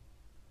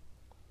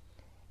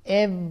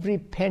 Every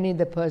penny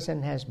the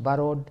person has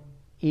borrowed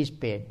is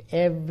paid.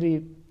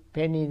 Every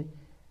penny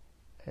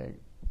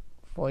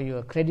for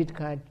your credit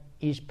card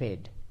is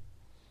paid.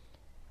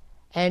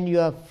 And you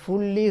are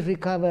fully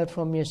recovered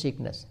from your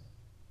sickness.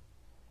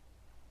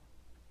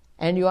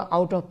 And you are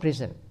out of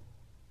prison.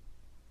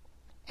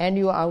 And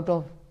you are out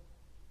of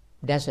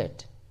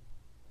desert.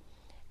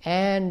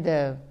 And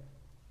the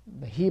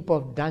heap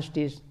of dust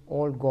is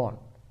all gone.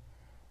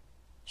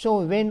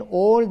 So when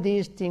all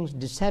these things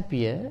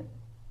disappear,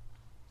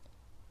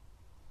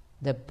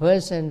 the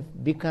person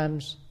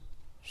becomes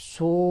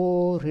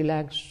so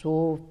relaxed,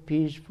 so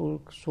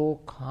peaceful, so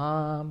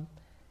calm,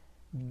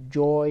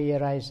 joy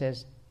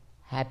arises,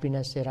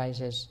 happiness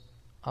arises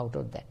out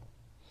of that.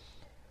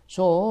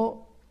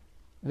 So,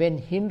 when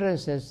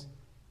hindrances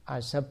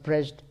are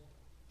suppressed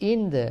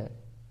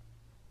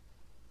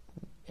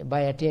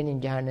by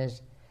attaining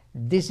jhanas,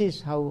 this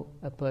is how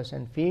a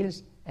person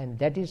feels, and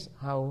that is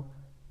how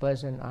a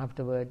person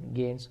afterward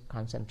gains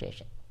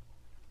concentration.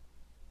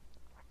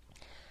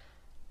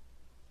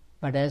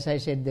 But as I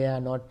said, they are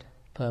not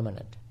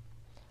permanent.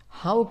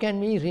 How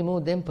can we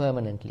remove them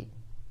permanently?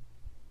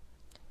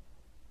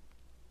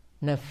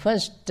 Now,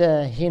 first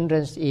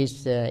hindrance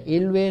is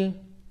ill will.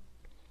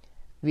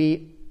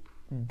 We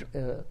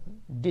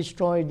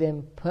destroy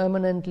them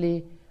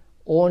permanently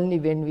only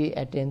when we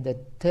attain the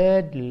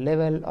third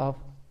level of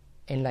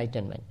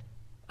enlightenment,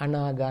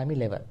 anagami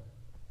level.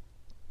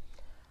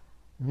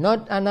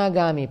 Not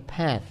anagami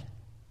path.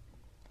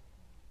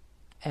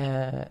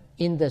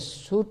 In the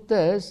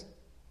suttas,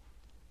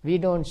 we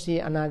don't see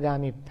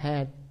anagami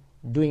path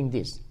doing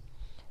this.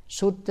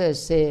 Suttas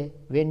say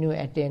when you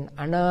attain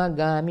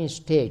anagami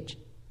stage,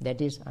 that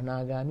is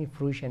anagami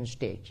fruition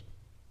stage.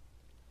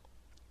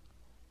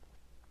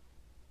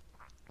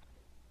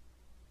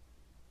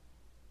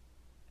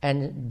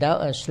 And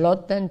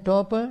sloth and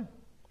torpor,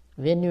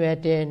 when you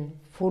attain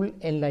full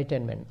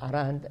enlightenment,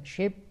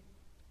 arahantship,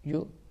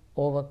 you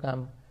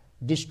overcome,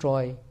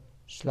 destroy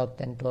sloth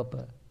and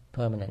torpor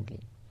permanently.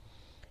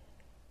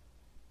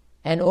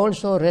 And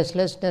also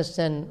restlessness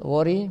and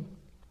worry,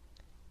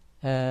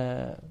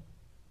 when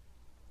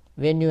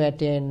you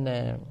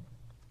attain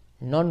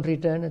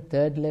non-return,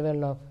 third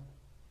level of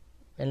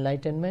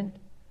enlightenment,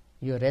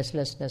 your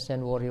restlessness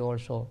and worry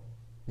also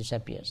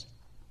disappears.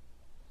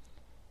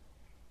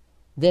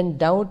 Then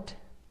doubt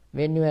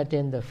When you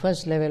attain the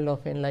first level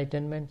of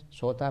enlightenment,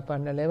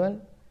 Sotapanna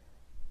level,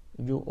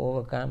 you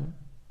overcome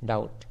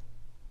doubt.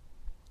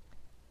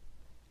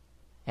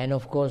 And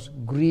of course,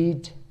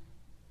 greed,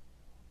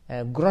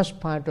 gross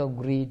part of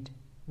greed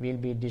will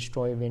be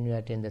destroyed when you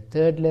attain the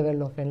third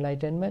level of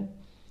enlightenment,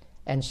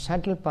 and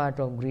subtle part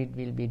of greed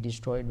will be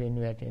destroyed when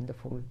you attain the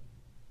full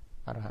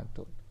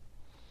Arahanthood.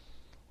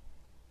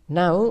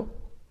 Now,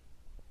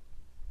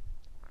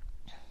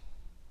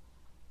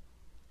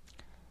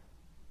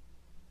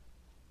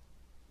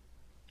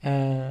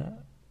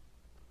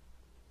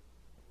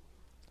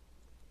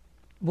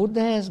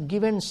 Buddha has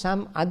given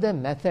some other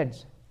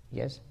methods.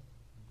 Yes?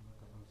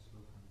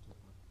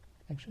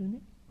 Excuse me?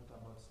 What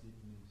about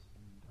sleepiness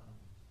and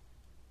drowsiness?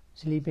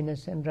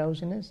 Sleepiness and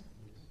drowsiness?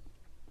 Yes.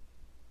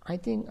 I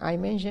think I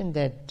mentioned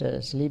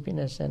that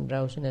sleepiness and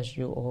drowsiness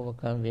you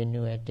overcome when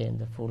you attain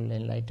the full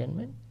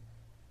enlightenment.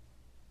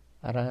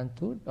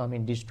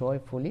 Arahanthood, destroy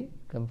fully,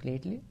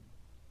 completely.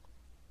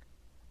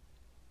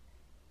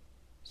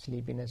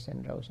 Sleepiness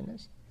and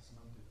drowsiness. It's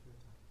not the fetter.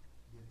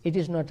 It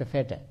is not a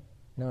fetter.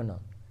 No.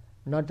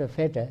 Not a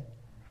fetter,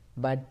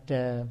 but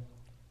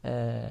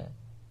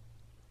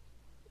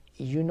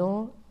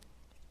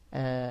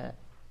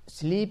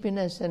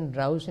sleepiness and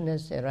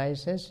drowsiness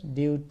arises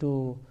due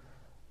to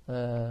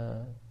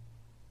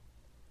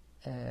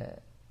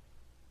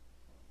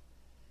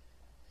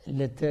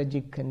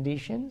lethargic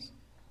conditions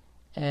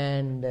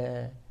and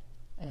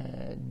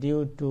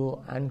due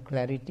to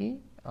unclarity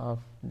of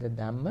the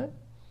Dhamma,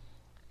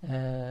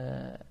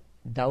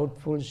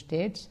 doubtful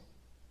states.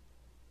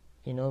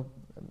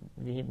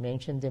 We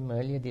mentioned them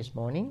earlier this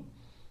morning,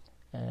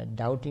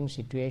 doubting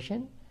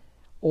situation.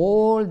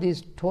 All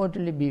this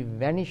totally be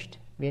vanished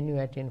when you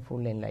attain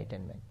full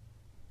enlightenment.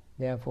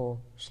 Therefore,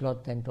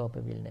 sloth and torpor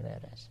will never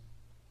arise.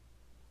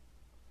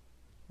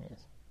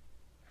 Yes.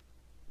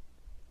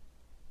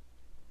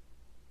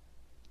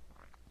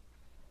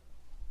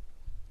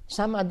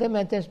 Some other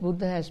methods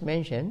Buddha has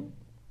mentioned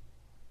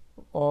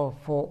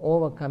for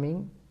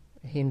overcoming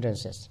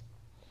hindrances.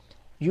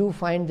 You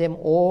find them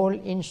all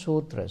in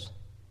sutras.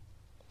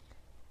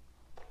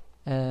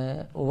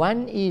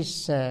 One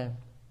is,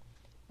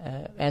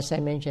 as I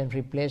mentioned,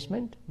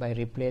 replacement, by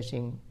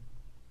replacing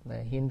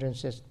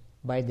hindrances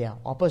by their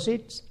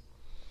opposites.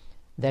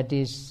 That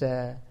is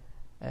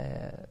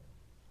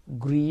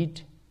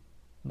greed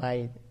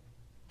by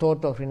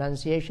thought of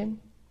renunciation.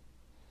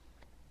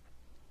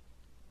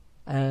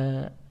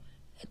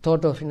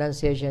 Thought of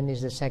renunciation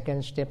is the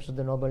second step of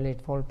the Noble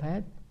Eightfold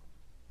Path.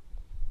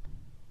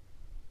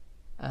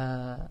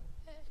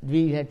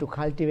 We have to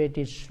cultivate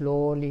it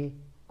slowly,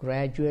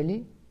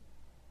 gradually,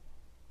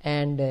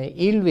 and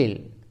ill will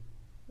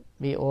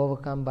be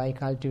overcome by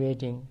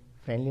cultivating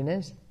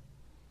friendliness,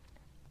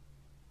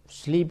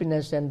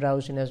 sleepiness and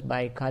drowsiness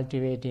by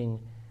cultivating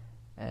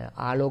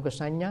aloka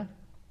sanya,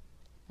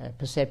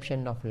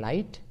 perception of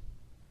light,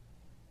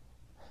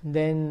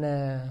 then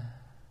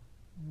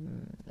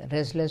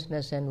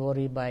restlessness and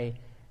worry by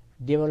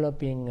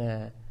developing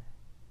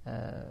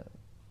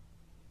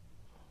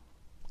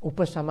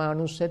upasama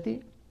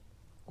anusati,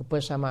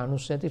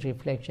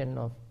 reflection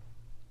of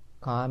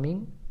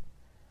calming.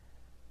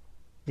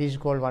 This is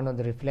called one of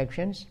the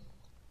reflections.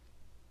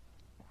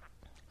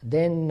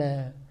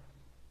 Then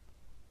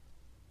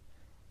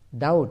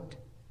doubt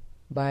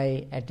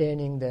by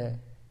attaining the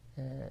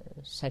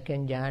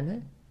second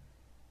jhana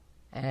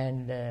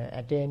and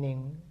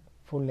attaining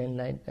full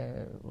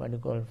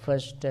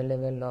first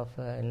level of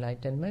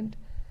enlightenment.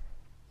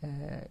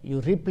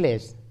 You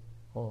replace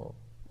or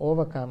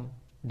overcome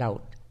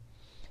doubt.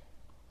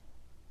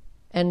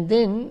 And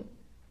then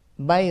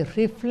by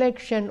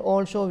reflection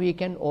also we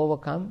can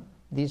overcome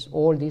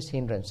all these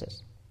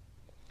hindrances.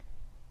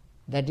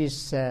 That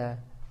is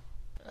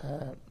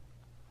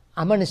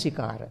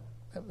amanasikara,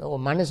 or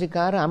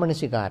manasikara,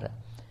 amanasikara.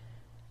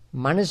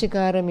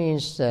 Manasikara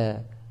means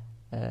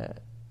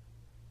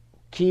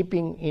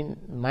keeping in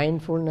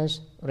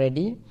mindfulness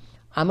ready.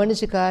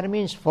 Amanasikara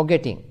means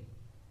forgetting.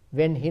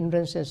 When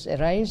hindrances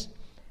arise,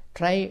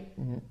 try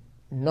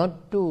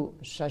not to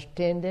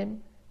sustain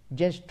them,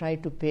 just try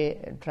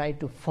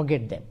to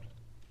forget them.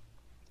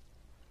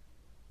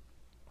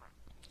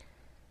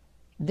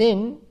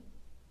 Then,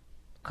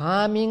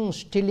 calming,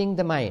 stilling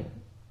the mind,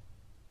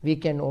 we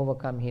can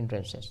overcome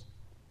hindrances.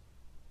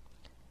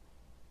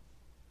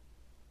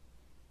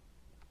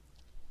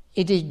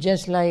 It is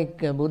just like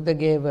Buddha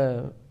gave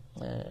a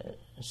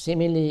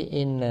simile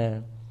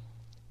in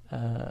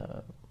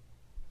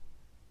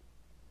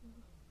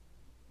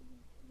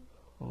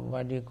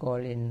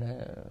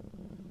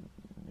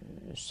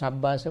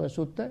Sabbasava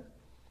Sutta,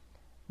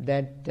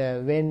 that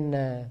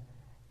when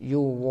you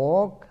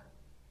walk,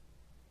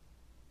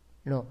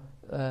 you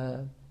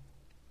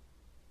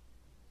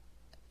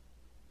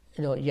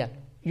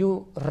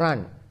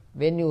run.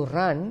 When you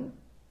run,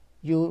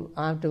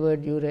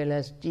 afterward you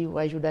realize, gee,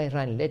 why should I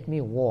run? Let me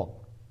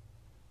walk.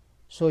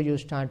 So you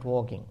start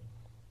walking.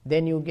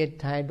 Then you get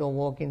tired of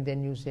walking,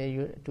 then you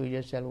say to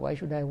yourself, why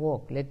should I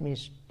walk? Let me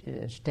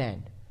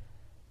stand.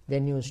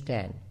 Then you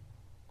stand.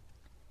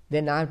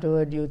 Then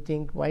afterward you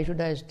think, why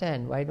should I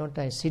stand? Why don't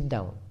I sit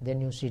down?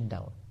 Then you sit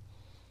down.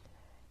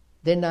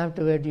 Then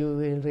afterward you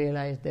will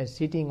realize that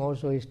sitting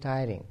also is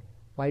tiring.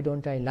 Why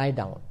don't I lie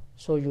down?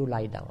 So you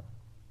lie down.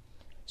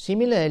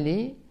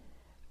 Similarly,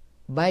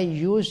 by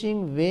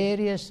using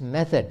various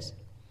methods,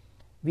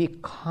 we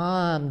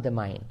calm the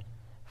mind.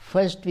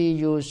 First we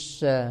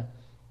use a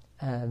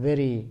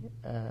very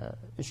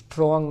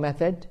strong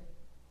method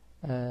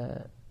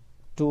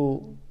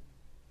to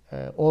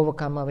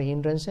overcome our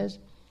hindrances.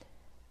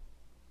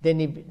 Then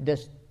if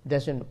it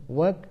doesn't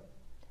work,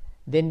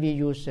 then we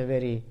use a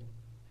very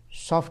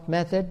soft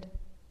method.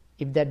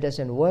 If that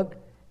doesn't work,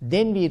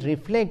 then we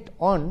reflect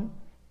on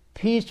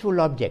peaceful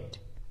object.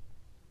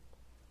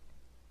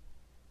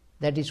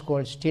 That is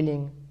called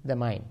stilling the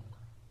mind.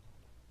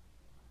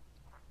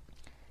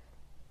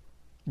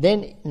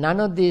 Then none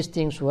of these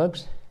things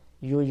works.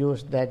 You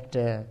use that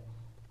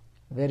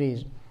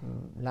very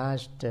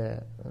last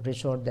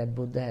resort that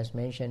Buddha has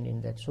mentioned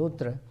in that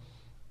sutra,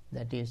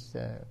 that is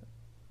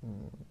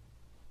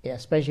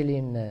especially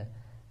in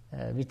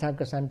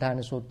Vitakka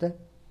Santana Sutta,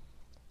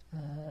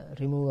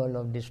 removal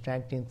of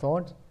distracting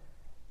thoughts.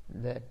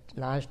 The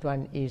last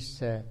one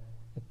is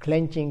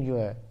clenching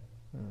your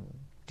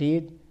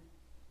teeth,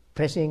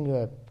 pressing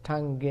your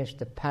tongue against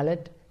the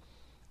palate,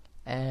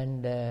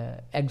 and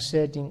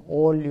exerting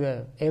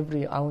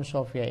every ounce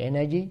of your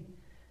energy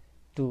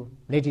to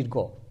let it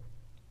go.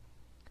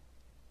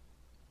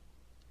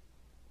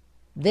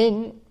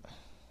 Then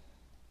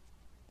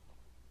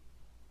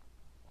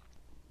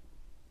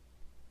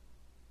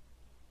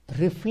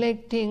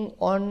reflecting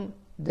on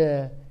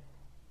the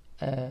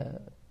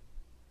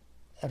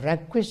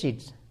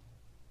requisites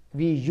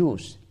we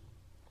use,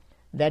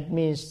 that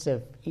means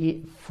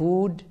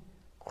food,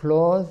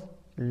 clothes,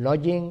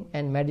 lodging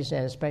and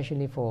medicine,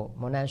 especially for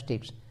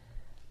monastics.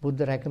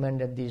 Buddha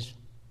recommended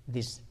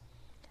this.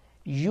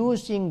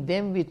 Using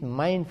them with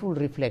mindful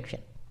reflection.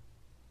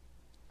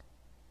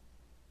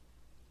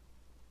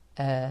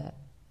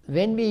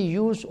 When we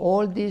use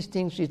all these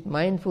things with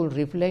mindful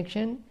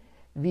reflection,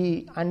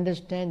 we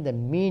understand the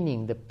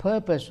meaning, the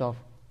purpose of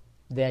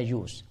their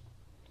use.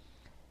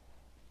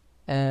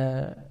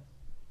 So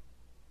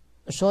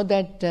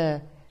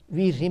that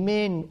we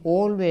remain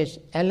always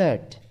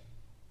alert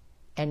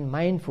and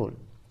mindful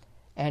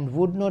and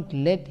would not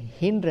let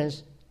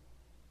hindrance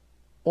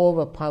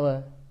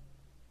overpower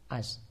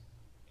us,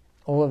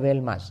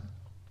 overwhelm us.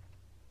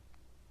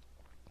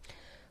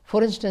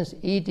 For instance,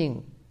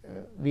 eating,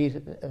 we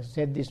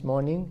said this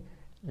morning,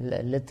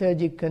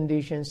 lethargic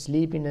conditions,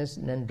 sleepiness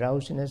and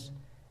drowsiness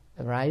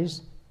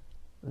arise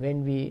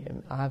when we,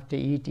 after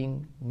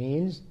eating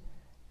meals,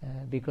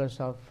 because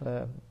of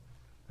a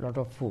lot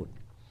of food.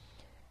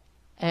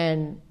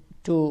 And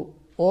to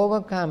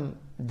overcome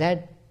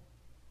that,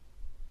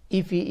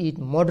 if we eat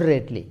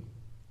moderately,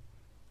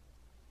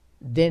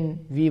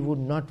 then we would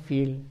not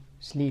feel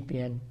sleepy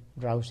and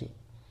drowsy.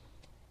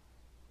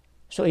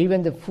 So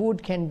even the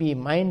food can be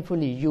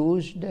mindfully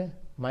used,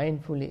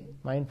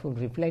 mindful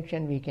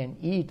reflection. We can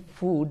eat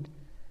food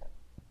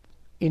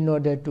in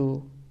order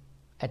to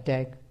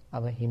attack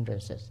our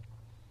hindrances.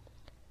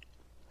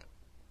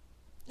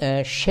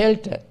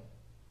 Shelter,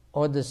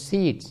 or the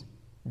seats,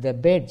 the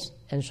beds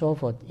and so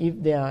forth,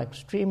 if they are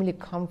extremely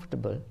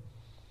comfortable,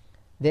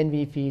 then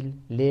we feel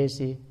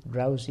lazy,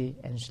 drowsy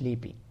and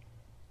sleepy.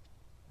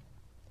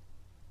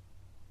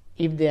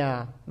 If they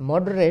are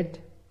moderate,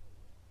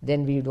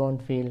 then we don't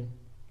feel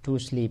too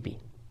sleepy.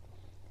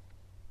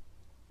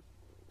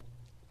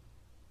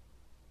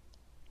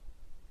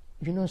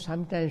 You know,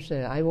 sometimes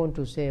I want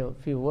to say a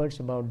few words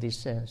about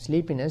this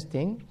sleepiness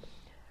thing.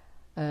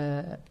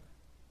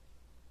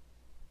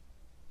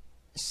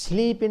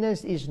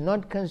 Sleepiness is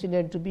not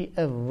considered to be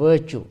a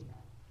virtue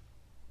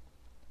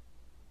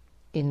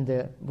in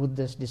the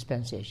Buddha's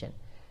dispensation.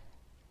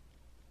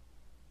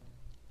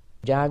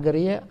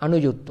 Jagariya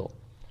anuyutto.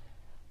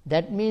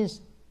 That means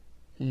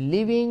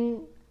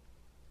living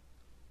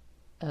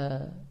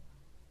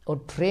or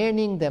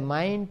training the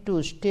mind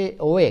to stay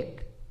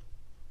awake.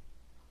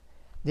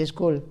 This is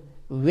called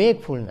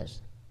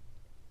wakefulness,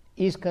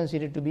 is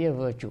considered to be a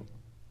virtue.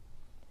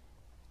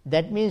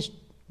 That means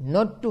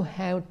not to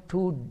have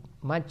too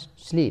much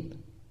sleep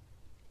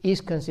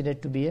is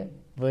considered to be a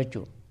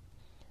virtue.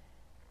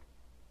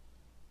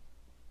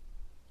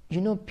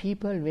 You know,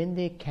 people, when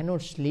they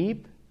cannot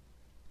sleep,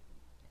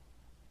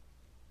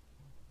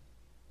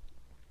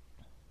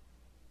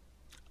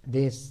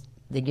 they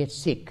get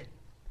sick.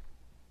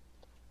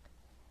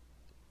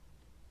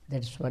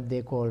 That's what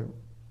they call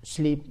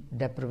sleep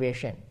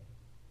deprivation,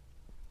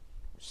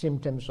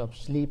 symptoms of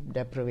sleep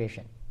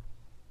deprivation.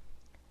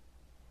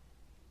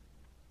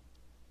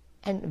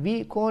 And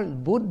we call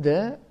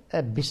Buddha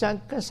a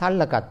Bisakka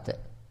Sallakatta.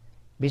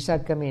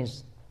 Bisakka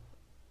means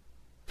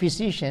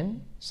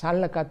physician,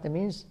 Sallakatta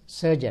means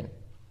surgeon.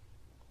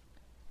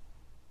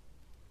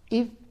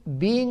 If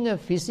being a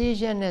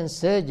physician and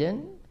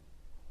surgeon,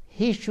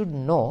 he should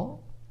know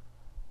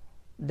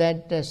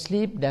that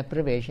sleep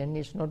deprivation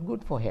is not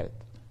good for health.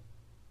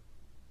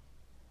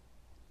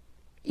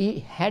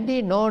 Had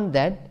he known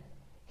that,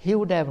 he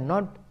would have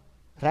not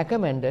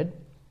recommended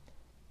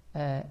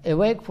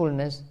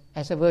wakefulness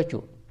as a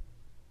virtue.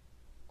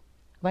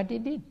 But he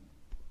did.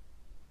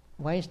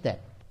 Why is that?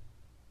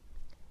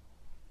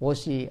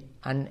 Was he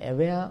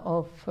unaware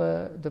of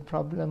the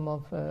problem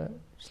of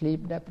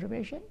sleep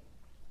deprivation?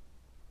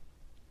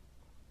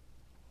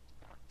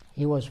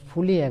 He was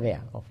fully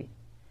aware of it.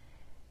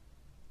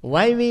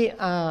 Why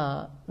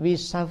we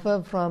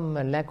suffer from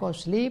lack of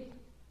sleep?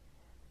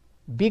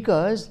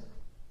 Because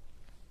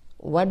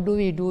what do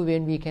we do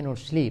when we cannot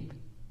sleep?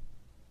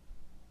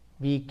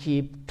 We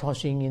keep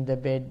tossing in the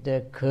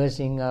bed,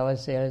 cursing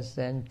ourselves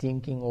and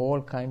thinking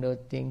all kind of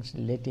things,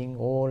 letting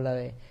all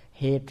our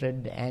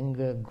hatred,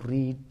 anger,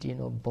 greed,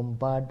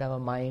 bombard our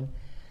mind.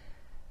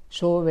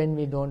 So when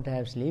we don't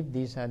have sleep,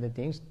 these are the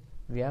things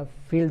we are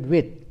filled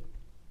with.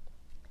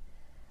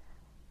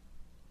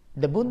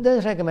 The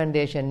Buddha's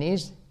recommendation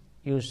is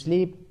you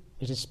sleep.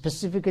 It is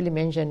specifically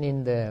mentioned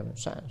in the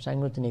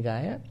Samyutta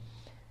Nikaya.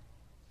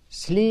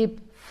 Sleep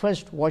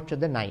first watch of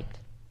the night.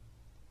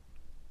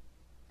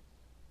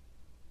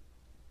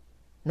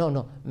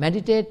 No,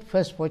 meditate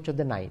first watch of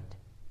the night.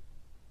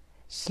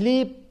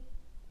 Sleep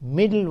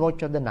middle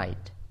watch of the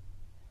night.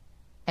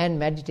 And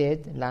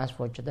meditate last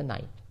watch of the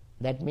night.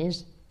 That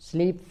means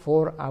sleep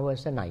 4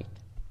 hours a night.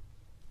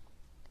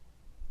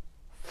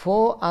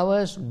 4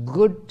 hours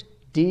good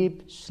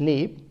deep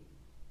sleep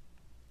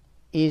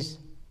is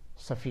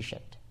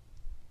sufficient.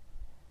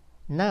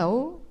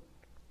 Now,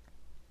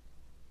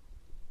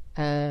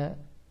 that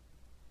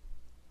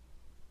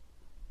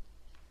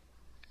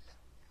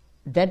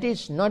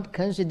is not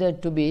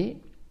considered to be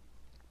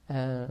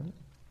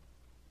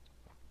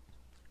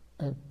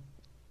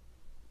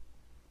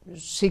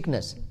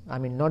sickness. I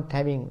mean, not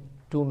having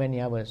too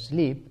many hours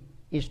sleep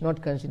is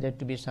not considered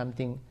to be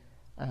something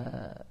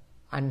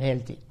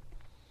unhealthy.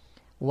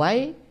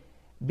 Why?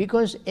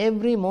 Because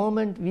every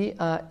moment we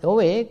are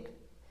awake,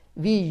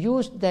 we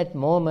use that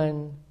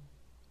moment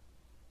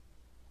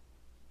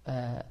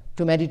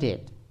to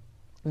meditate.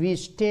 We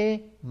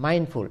stay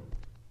mindful.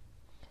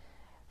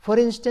 For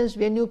instance,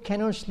 when you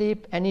cannot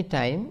sleep any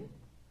time,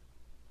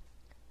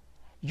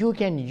 you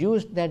can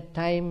use that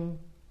time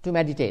to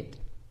meditate.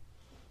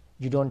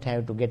 You don't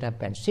have to get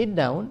up and sit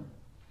down.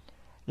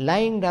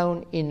 Lying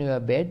down in your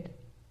bed,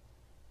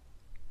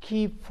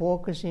 keep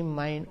focusing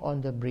mind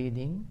on the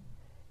breathing.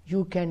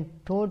 You can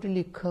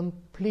totally,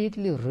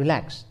 completely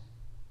relax.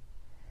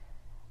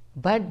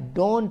 But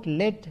don't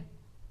let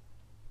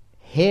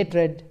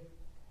hatred,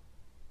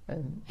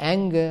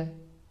 anger,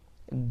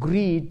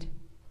 greed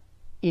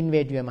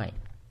invade your mind.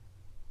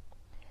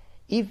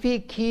 If we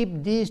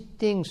keep these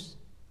things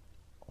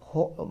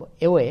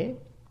away,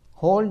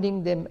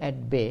 holding them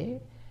at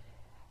bay,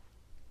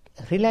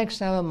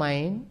 relax our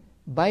mind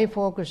by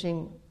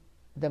focusing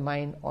the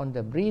mind on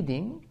the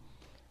breathing,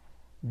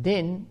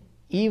 then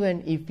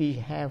even if we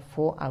have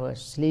 4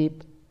 hours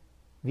sleep,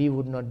 we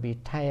would not be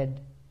tired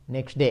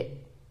next day.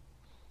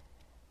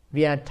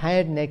 We are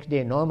tired next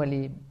day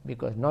normally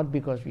not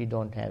because we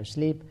don't have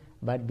sleep,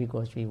 but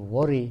because we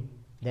worry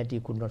that we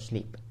could not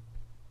sleep.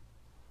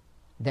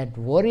 That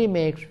worry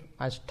makes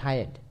us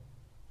tired,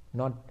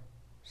 not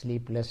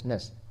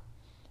sleeplessness.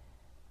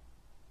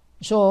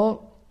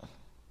 So,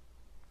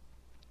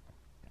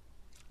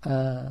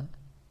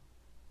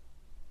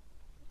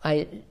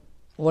 I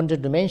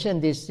wanted to mention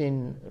this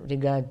in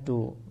regard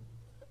to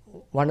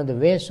one of the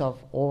ways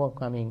of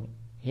overcoming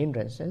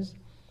hindrances,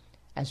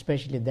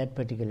 especially that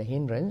particular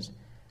hindrance,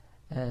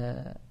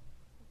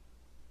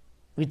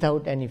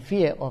 without any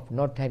fear of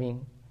not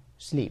having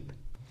sleep.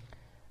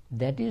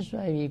 That is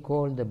why we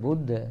call the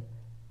Buddha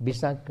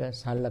Bisakka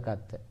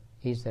Sallakatta.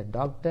 He is a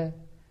doctor,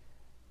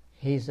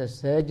 he is a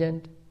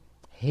surgeon,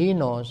 he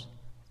knows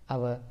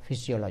our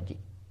physiology,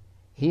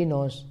 he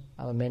knows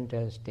our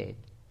mental state.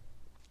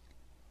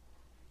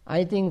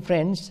 I think,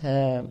 friends,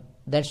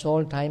 that's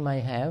all time I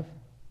have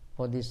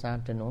for this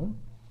afternoon.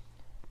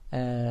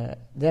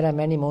 There are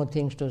many more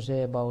things to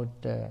say about,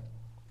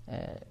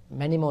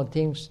 many more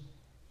things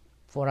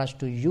for us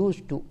to use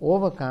to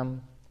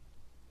overcome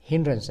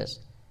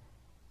hindrances.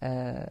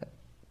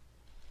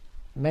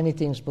 Many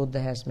things Buddha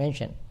has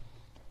mentioned,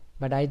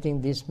 but I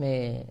think this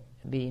may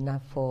be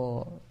enough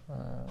for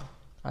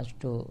us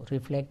to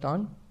reflect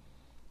on,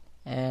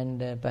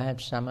 and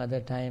perhaps some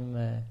other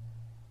time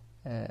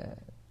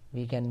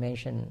we can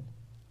mention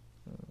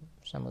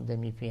some of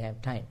them if we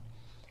have time.